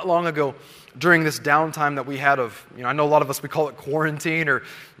 You know, not long ago, during this downtime that we had of, I know a lot of us, we call it quarantine or,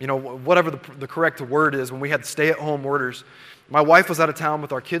 whatever the correct word is, when we had stay-at-home orders. My wife was out of town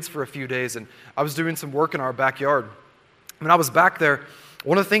with our kids for a few days, and I was doing some work in our backyard. When I was back there,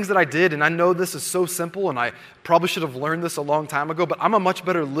 one of the things that I did, and I know this is so simple, and I probably should have learned this a long time ago, but I'm a much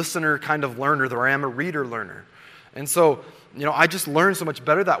better listener kind of learner than I am a reader learner. And so, I just learned so much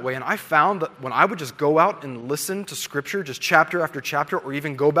better that way. And I found that when I would just go out and listen to Scripture, just chapter after chapter, or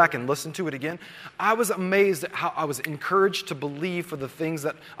even go back and listen to it again, I was amazed at how I was encouraged to believe for the things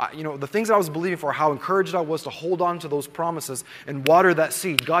that, the things that I was believing for, how encouraged I was to hold on to those promises and water that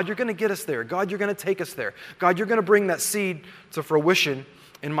seed. God, you're going to get us there. God, you're going to take us there. God, you're going to bring that seed to fruition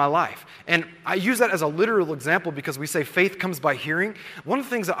in my life. And I use that as a literal example because we say faith comes by hearing. One of the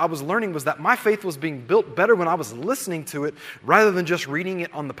things that I was learning was that my faith was being built better when I was listening to it rather than just reading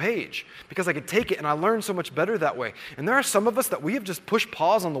it on the page, because I could take it and I learned so much better that way. And there are some of us that we have just pushed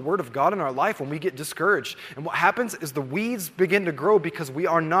pause on the Word of God in our life when we get discouraged. And what happens is the weeds begin to grow because we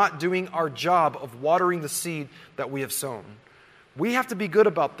are not doing our job of watering the seed that we have sown. We have to be good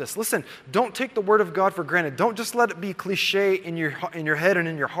about this. Listen, don't take the Word of God for granted. Don't just let it be cliche in your head and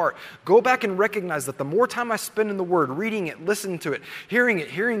in your heart. Go back and recognize that the more time I spend in the Word, reading it, listening to it,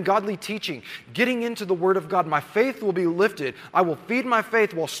 hearing godly teaching, getting into the Word of God, my faith will be lifted. I will feed my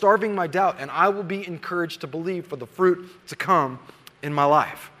faith while starving my doubt, and I will be encouraged to believe for the fruit to come in my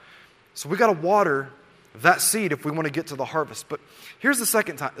life. So we got to water that seed if we want to get to the harvest. But here's the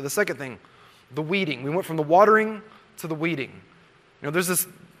second thing, the weeding. We went from the watering to the weeding. There's this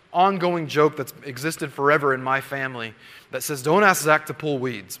ongoing joke that's existed forever in my family that says, don't ask Zach to pull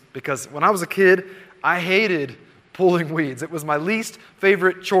weeds. Because when I was a kid, I hated pulling weeds. It was my least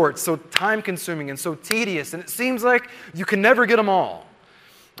favorite chore. It's so time-consuming and so tedious, and it seems like you can never get them all.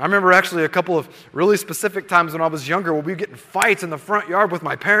 I remember actually a couple of really specific times when I was younger where we would get in fights in the front yard with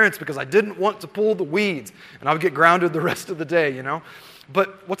my parents because I didn't want to pull the weeds, and I would get grounded the rest of the day,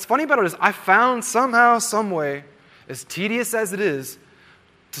 But what's funny about it is I found somehow, some way, as tedious as it is,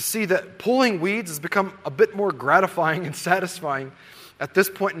 to see that pulling weeds has become a bit more gratifying and satisfying at this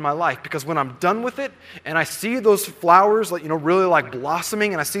point in my life, because when I'm done with it and I see those flowers really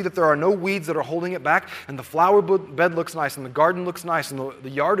blossoming, and I see that there are no weeds that are holding it back, and the flower bed looks nice and the garden looks nice and the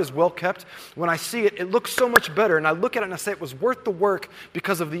yard is well kept, when I see it, it looks so much better, and I look at it and I say it was worth the work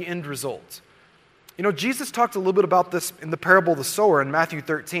because of the end result. Jesus talked a little bit about this in the parable of the sower in Matthew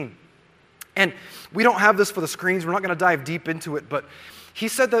 13. And we don't have this for the screens. We're not going to dive deep into it, but he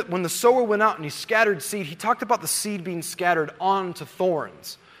said that when the sower went out and he scattered seed, he talked about the seed being scattered onto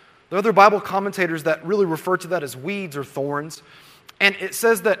thorns. There are other Bible commentators that really refer to that as weeds or thorns. And it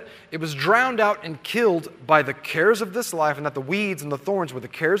says that it was drowned out and killed by the cares of this life, and that the weeds and the thorns were the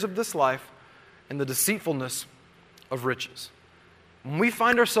cares of this life and the deceitfulness of riches. When we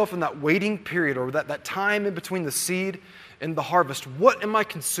find ourselves in that waiting period, or that time in between the seed and the harvest, what am I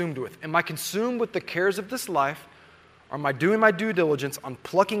consumed with? Am I consumed with the cares of this life? Or am I doing my due diligence on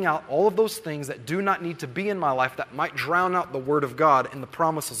plucking out all of those things that do not need to be in my life that might drown out the Word of God and the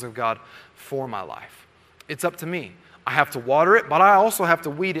promises of God for my life? It's up to me. I have to water it, but I also have to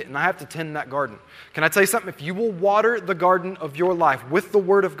weed it, and I have to tend that garden. Can I tell you something? If you will water the garden of your life with the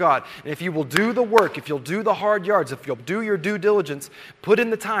Word of God, and if you will do the work, if you'll do the hard yards, if you'll do your due diligence, put in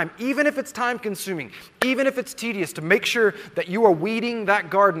the time, even if it's time-consuming, even if it's tedious, to make sure that you are weeding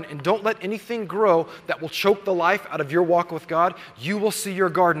that garden and don't let anything grow that will choke the life out of your walk with God, you will see your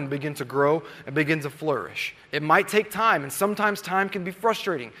garden begin to grow and begin to flourish. It might take time, and sometimes time can be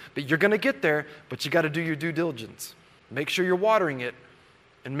frustrating, but you're going to get there, but you got to do your due diligence. Make sure you're watering it,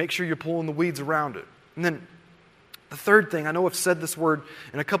 and make sure you're pulling the weeds around it. And then the third thing, I know I've said this word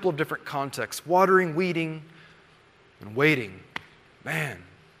in a couple of different contexts: watering, weeding, and waiting. Man,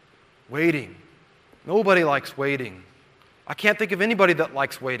 waiting. Nobody likes waiting. I can't think of anybody that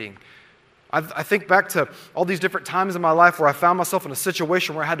likes waiting. I think back to all these different times in my life where I found myself in a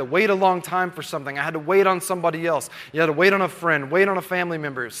situation where I had to wait a long time for something. I had to wait on somebody else. You had to wait on a friend, wait on a family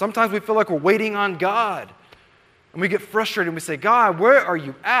member. Sometimes we feel like we're waiting on God. And we get frustrated and we say, God, where are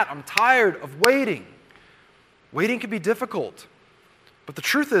you at? I'm tired of waiting. Waiting can be difficult. But the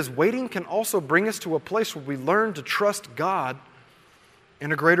truth is, waiting can also bring us to a place where we learn to trust God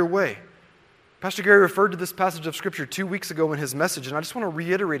in a greater way. Pastor Gary referred to this passage of Scripture 2 weeks ago in his message, and I just want to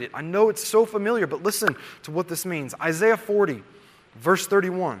reiterate it. I know it's so familiar, but listen to what this means. Isaiah 40, verse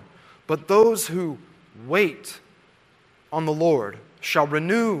 31. But those who wait on the Lord shall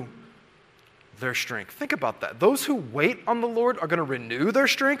renew their strength. Think about that. Those who wait on the Lord are going to renew their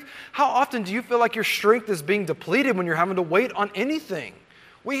strength. How often do you feel like your strength is being depleted when you're having to wait on anything?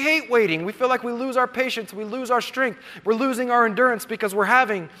 We hate waiting. We feel like we lose our patience. We lose our strength. We're losing our endurance because we're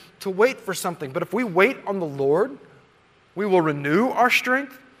having to wait for something. But if we wait on the Lord, we will renew our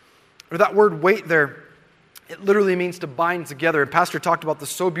strength. Or that word wait there, it literally means to bind together. And Pastor talked about this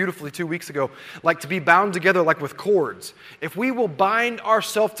so beautifully 2 weeks ago, like to be bound together like with cords. If we will bind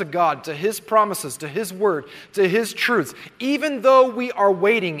ourselves to God, to His promises, to His word, to His truths, even though we are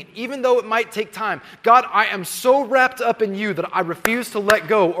waiting, even though it might take time, God, I am so wrapped up in you that I refuse to let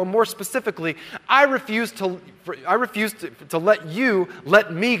go, or more specifically, I refuse to let you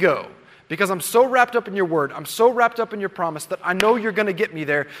let me go. Because I'm so wrapped up in your word, I'm so wrapped up in your promise that I know you're going to get me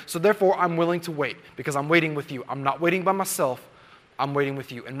there, so therefore I'm willing to wait because I'm waiting with you. I'm not waiting by myself, I'm waiting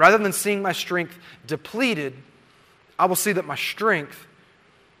with you. And rather than seeing my strength depleted, I will see that my strength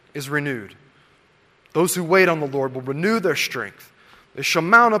is renewed. Those who wait on the Lord will renew their strength. They shall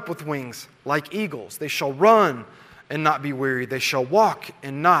mount up with wings like eagles. They shall run and not be weary. They shall walk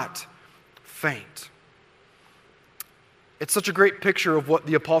and not faint. It's such a great picture of what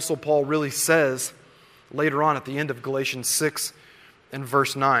the Apostle Paul really says later on at the end of Galatians 6 and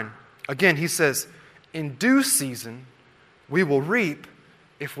verse 9. Again, he says, in due season we will reap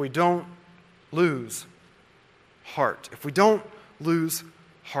if we don't lose heart. If we don't lose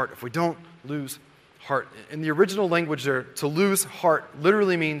heart. If we don't lose heart. In the original language there, to lose heart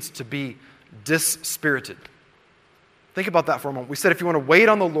literally means to be dispirited. Think about that for a moment. We said if you want to wait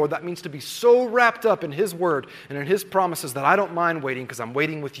on the Lord, that means to be so wrapped up in His word and in His promises that I don't mind waiting because I'm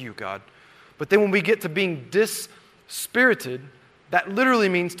waiting with you, God. But then when we get to being dispirited, that literally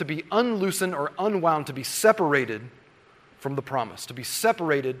means to be unloosened or unwound, to be separated from the promise, to be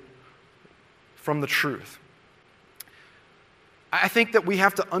separated from the truth. I think that we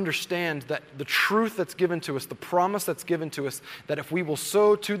have to understand that the truth that's given to us, the promise that's given to us, that if we will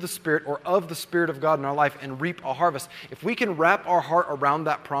sow to the Spirit or of the Spirit of God in our life and reap a harvest, if we can wrap our heart around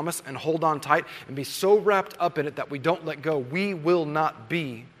that promise and hold on tight and be so wrapped up in it that we don't let go, we will not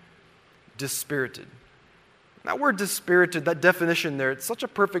be dispirited. That word dispirited, that definition there, it's such a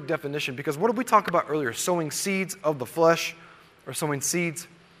perfect definition because what did we talk about earlier? Sowing seeds of the flesh or sowing seeds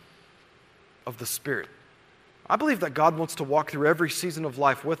of the Spirit. I believe that God wants to walk through every season of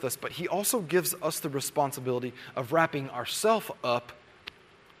life with us, but He also gives us the responsibility of wrapping ourselves up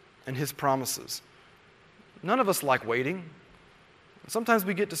in His promises. None of us like waiting. Sometimes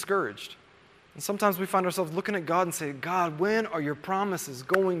we get discouraged. And sometimes we find ourselves looking at God and saying, God, when are your promises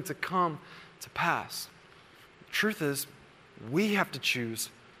going to come to pass? The truth is, we have to choose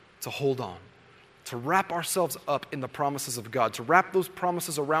to hold on, to wrap ourselves up in the promises of God, to wrap those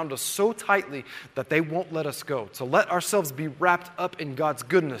promises around us so tightly that they won't let us go, to let ourselves be wrapped up in God's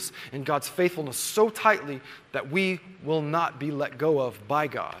goodness and God's faithfulness so tightly that we will not be let go of by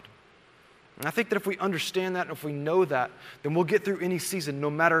God. And I think that if we understand that and if we know that, then we'll get through any season, no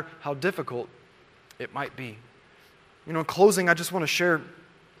matter how difficult it might be. You know, in closing, I just want to share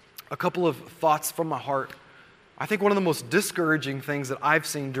a couple of thoughts from my heart. I think one of the most discouraging things that I've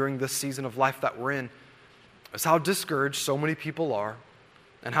seen during this season of life that we're in is how discouraged so many people are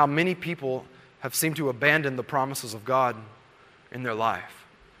and how many people have seemed to abandon the promises of God in their life.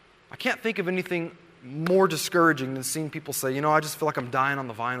 I can't think of anything more discouraging than seeing people say, you know, I just feel like I'm dying on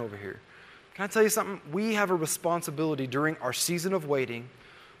the vine over here. Can I tell you something? We have a responsibility during our season of waiting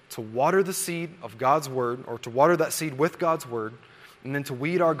to water the seed of God's word, or to water that seed with God's word, and then to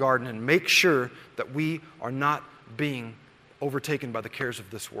weed our garden and make sure that we are not being overtaken by the cares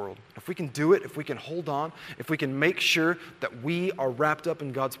of this world. If we can do it, if we can hold on, if we can make sure that we are wrapped up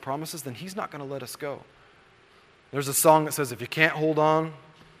in God's promises, then He's not going to let us go. There's a song that says, if you can't hold on,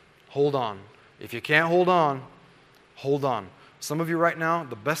 hold on. If you can't hold on, hold on. Some of you right now,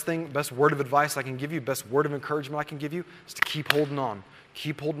 the best word of advice I can give you, best word of encouragement I can give you is to keep holding on.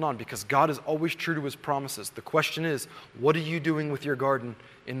 Keep holding on because God is always true to His promises. The question is, what are you doing with your garden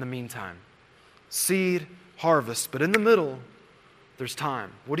in the meantime? Seed, harvest, but in the middle, there's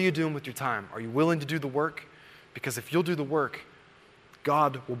time. What are you doing with your time? Are you willing to do the work? Because if you'll do the work,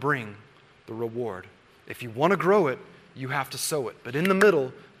 God will bring the reward. If you want to grow it, you have to sow it. But in the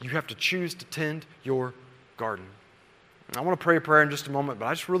middle, you have to choose to tend your garden. And I want to pray a prayer in just a moment, but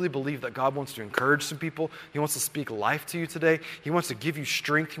I just really believe that God wants to encourage some people. He wants to speak life to you today. He wants to give you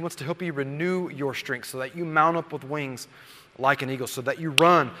strength. He wants to help you renew your strength so that you mount up with wings like an eagle, so that you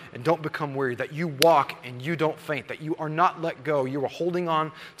run and don't become weary, that you walk and you don't faint, that you are not let go. You are holding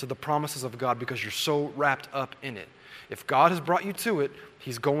on to the promises of God because you're so wrapped up in it. If God has brought you to it,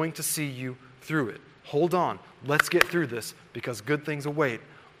 He's going to see you through it. Hold on. Let's get through this because good things await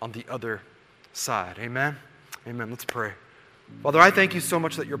on the other side. Amen? Amen. Let's pray. Father, I thank you so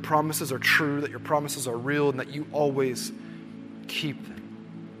much that your promises are true, that your promises are real, and that you always keep them.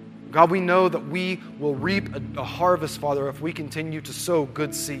 God, we know that we will reap a harvest, Father, if we continue to sow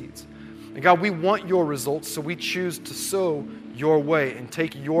good seeds. And God, we want your results, so we choose to sow your way and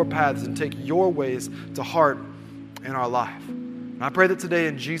take your paths and take your ways to heart in our life. And I pray that today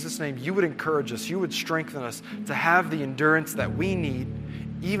in Jesus' name, you would encourage us, you would strengthen us to have the endurance that we need,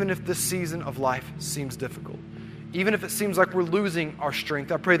 even if this season of life seems difficult. Even if it seems like we're losing our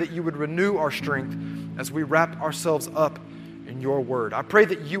strength, I pray that you would renew our strength as we wrap ourselves up in your word. I pray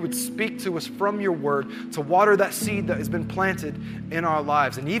that you would speak to us from your word to water that seed that has been planted in our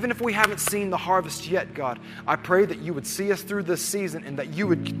lives. And even if we haven't seen the harvest yet, God, I pray that you would see us through this season and that you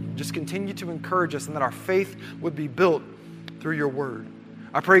would just continue to encourage us and that our faith would be built through your word.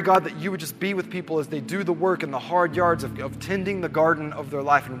 I pray, God, that you would just be with people as they do the work in the hard yards of tending the garden of their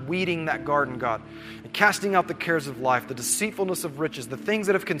life and weeding that garden, God, and casting out the cares of life, the deceitfulness of riches, the things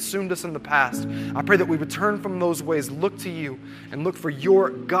that have consumed us in the past. I pray that we would turn from those ways, look to you, and look for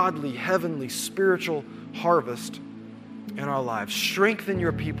your godly, heavenly, spiritual harvest in our lives. Strengthen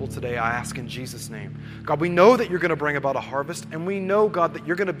your people today, I ask in Jesus' name. God, we know that you're going to bring about a harvest, and we know, God, that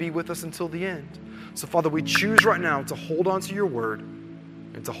you're going to be with us until the end. So, Father, we choose right now to hold on to your word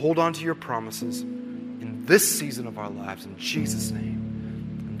and to hold on to your promises in this season of our lives, in Jesus'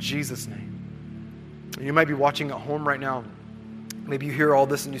 name. In Jesus' name. And you might be watching at home right now. Maybe you hear all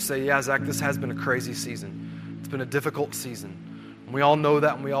this and you say, yeah, Zach, this has been a crazy season. It's been a difficult season. And we all know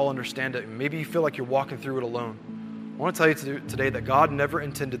that and we all understand it. And maybe you feel like you're walking through it alone. I want to tell you today that God never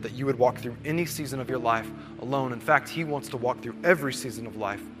intended that you would walk through any season of your life alone. In fact, He wants to walk through every season of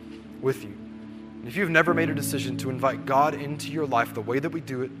life with you. And if you've never made a decision to invite God into your life, the way that we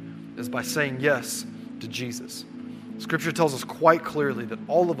do it is by saying yes to Jesus. Scripture tells us quite clearly that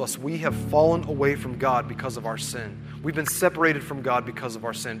all of us, we have fallen away from God because of our sin. We've been separated from God because of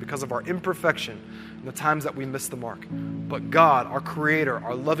our sin, because of our imperfection and the times that we missed the mark. But God, our Creator,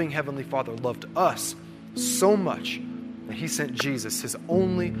 our loving Heavenly Father, loved us so much that He sent Jesus, His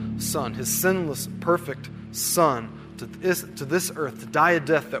only Son, His sinless, perfect Son, to this earth to die a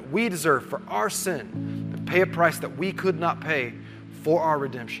death that we deserve for our sin and pay a price that we could not pay for our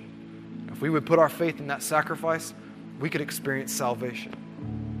redemption. If we would put our faith in that sacrifice, we could experience salvation.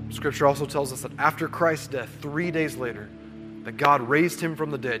 Scripture also tells us that after Christ's death, 3 days later, that God raised Him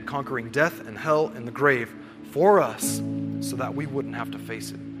from the dead, conquering death and hell and the grave for us so that we wouldn't have to face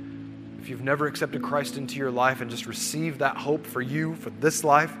it. If you've never accepted Christ into your life and just received that hope for you, for this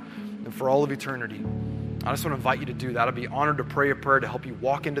life, and for all of eternity, I just want to invite you to do that. I'd be honored to pray a prayer to help you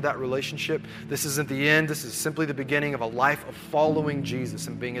walk into that relationship. This isn't the end. This is simply the beginning of a life of following Jesus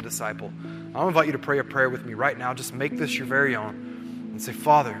and being a disciple. I want to invite you to pray a prayer with me right now. Just make this your very own and say,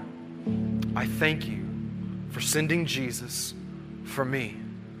 Father, I thank you for sending Jesus for me.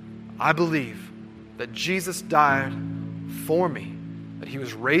 I believe that Jesus died for me, that He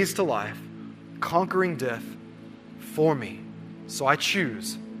was raised to life, conquering death for me. So I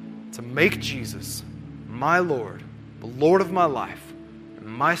choose to make Jesus my Lord, the Lord of my life, and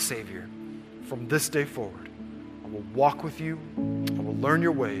my Savior from this day forward. I will walk with you. I will learn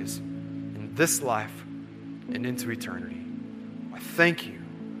your ways in this life and into eternity. I thank you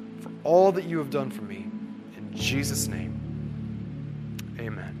for all that you have done for me. In Jesus' name,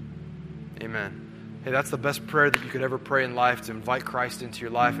 amen. Amen. Hey, that's the best prayer that you could ever pray in life, to invite Christ into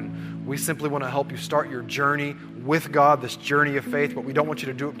your life. And we simply want to help you start your journey with God, this journey of faith, but we don't want you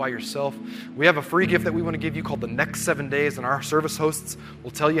to do it by yourself. We have a free gift that we want to give you called The Next 7 Days, and our service hosts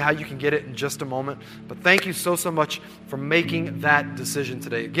will tell you how you can get it in just a moment. But thank you so much for making that decision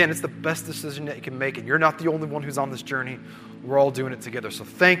today. Again, it's the best decision that you can make, and you're not the only one who's on this journey. We're all doing it together. So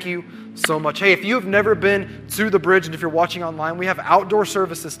thank you so much. Hey, if you have never been to the Bridge, and if you're watching online, we have outdoor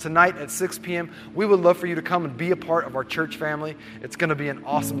services tonight at 6 p.m. We would love for you to come and be a part of our church family. It's going to be an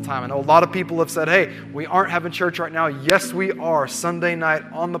awesome time. I know a lot of people have said, hey, we aren't having church right now. Yes, we are. Sunday night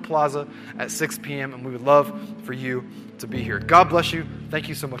on the plaza at 6 p.m. And we would love for you to be here. God bless you. Thank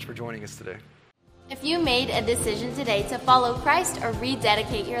you so much for joining us today. If you made a decision today to follow Christ or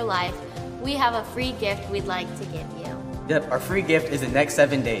rededicate your life, we have a free gift we'd like to give you. Yep, our free gift is the next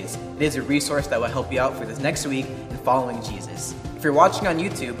 7 days. It is a resource that will help you out for this next week in following Jesus. If you're watching on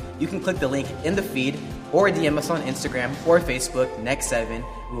YouTube, you can click the link in the feed or DM us on Instagram or Facebook, Next 7.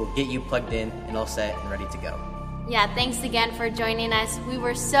 We will get you plugged in and all set and ready to go. Yeah, thanks again for joining us. We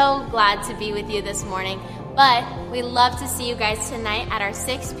were so glad to be with you this morning, but we love to see you guys tonight at our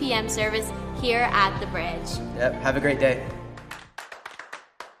 6 p.m. service here at the Bridge. Yep, have a great day.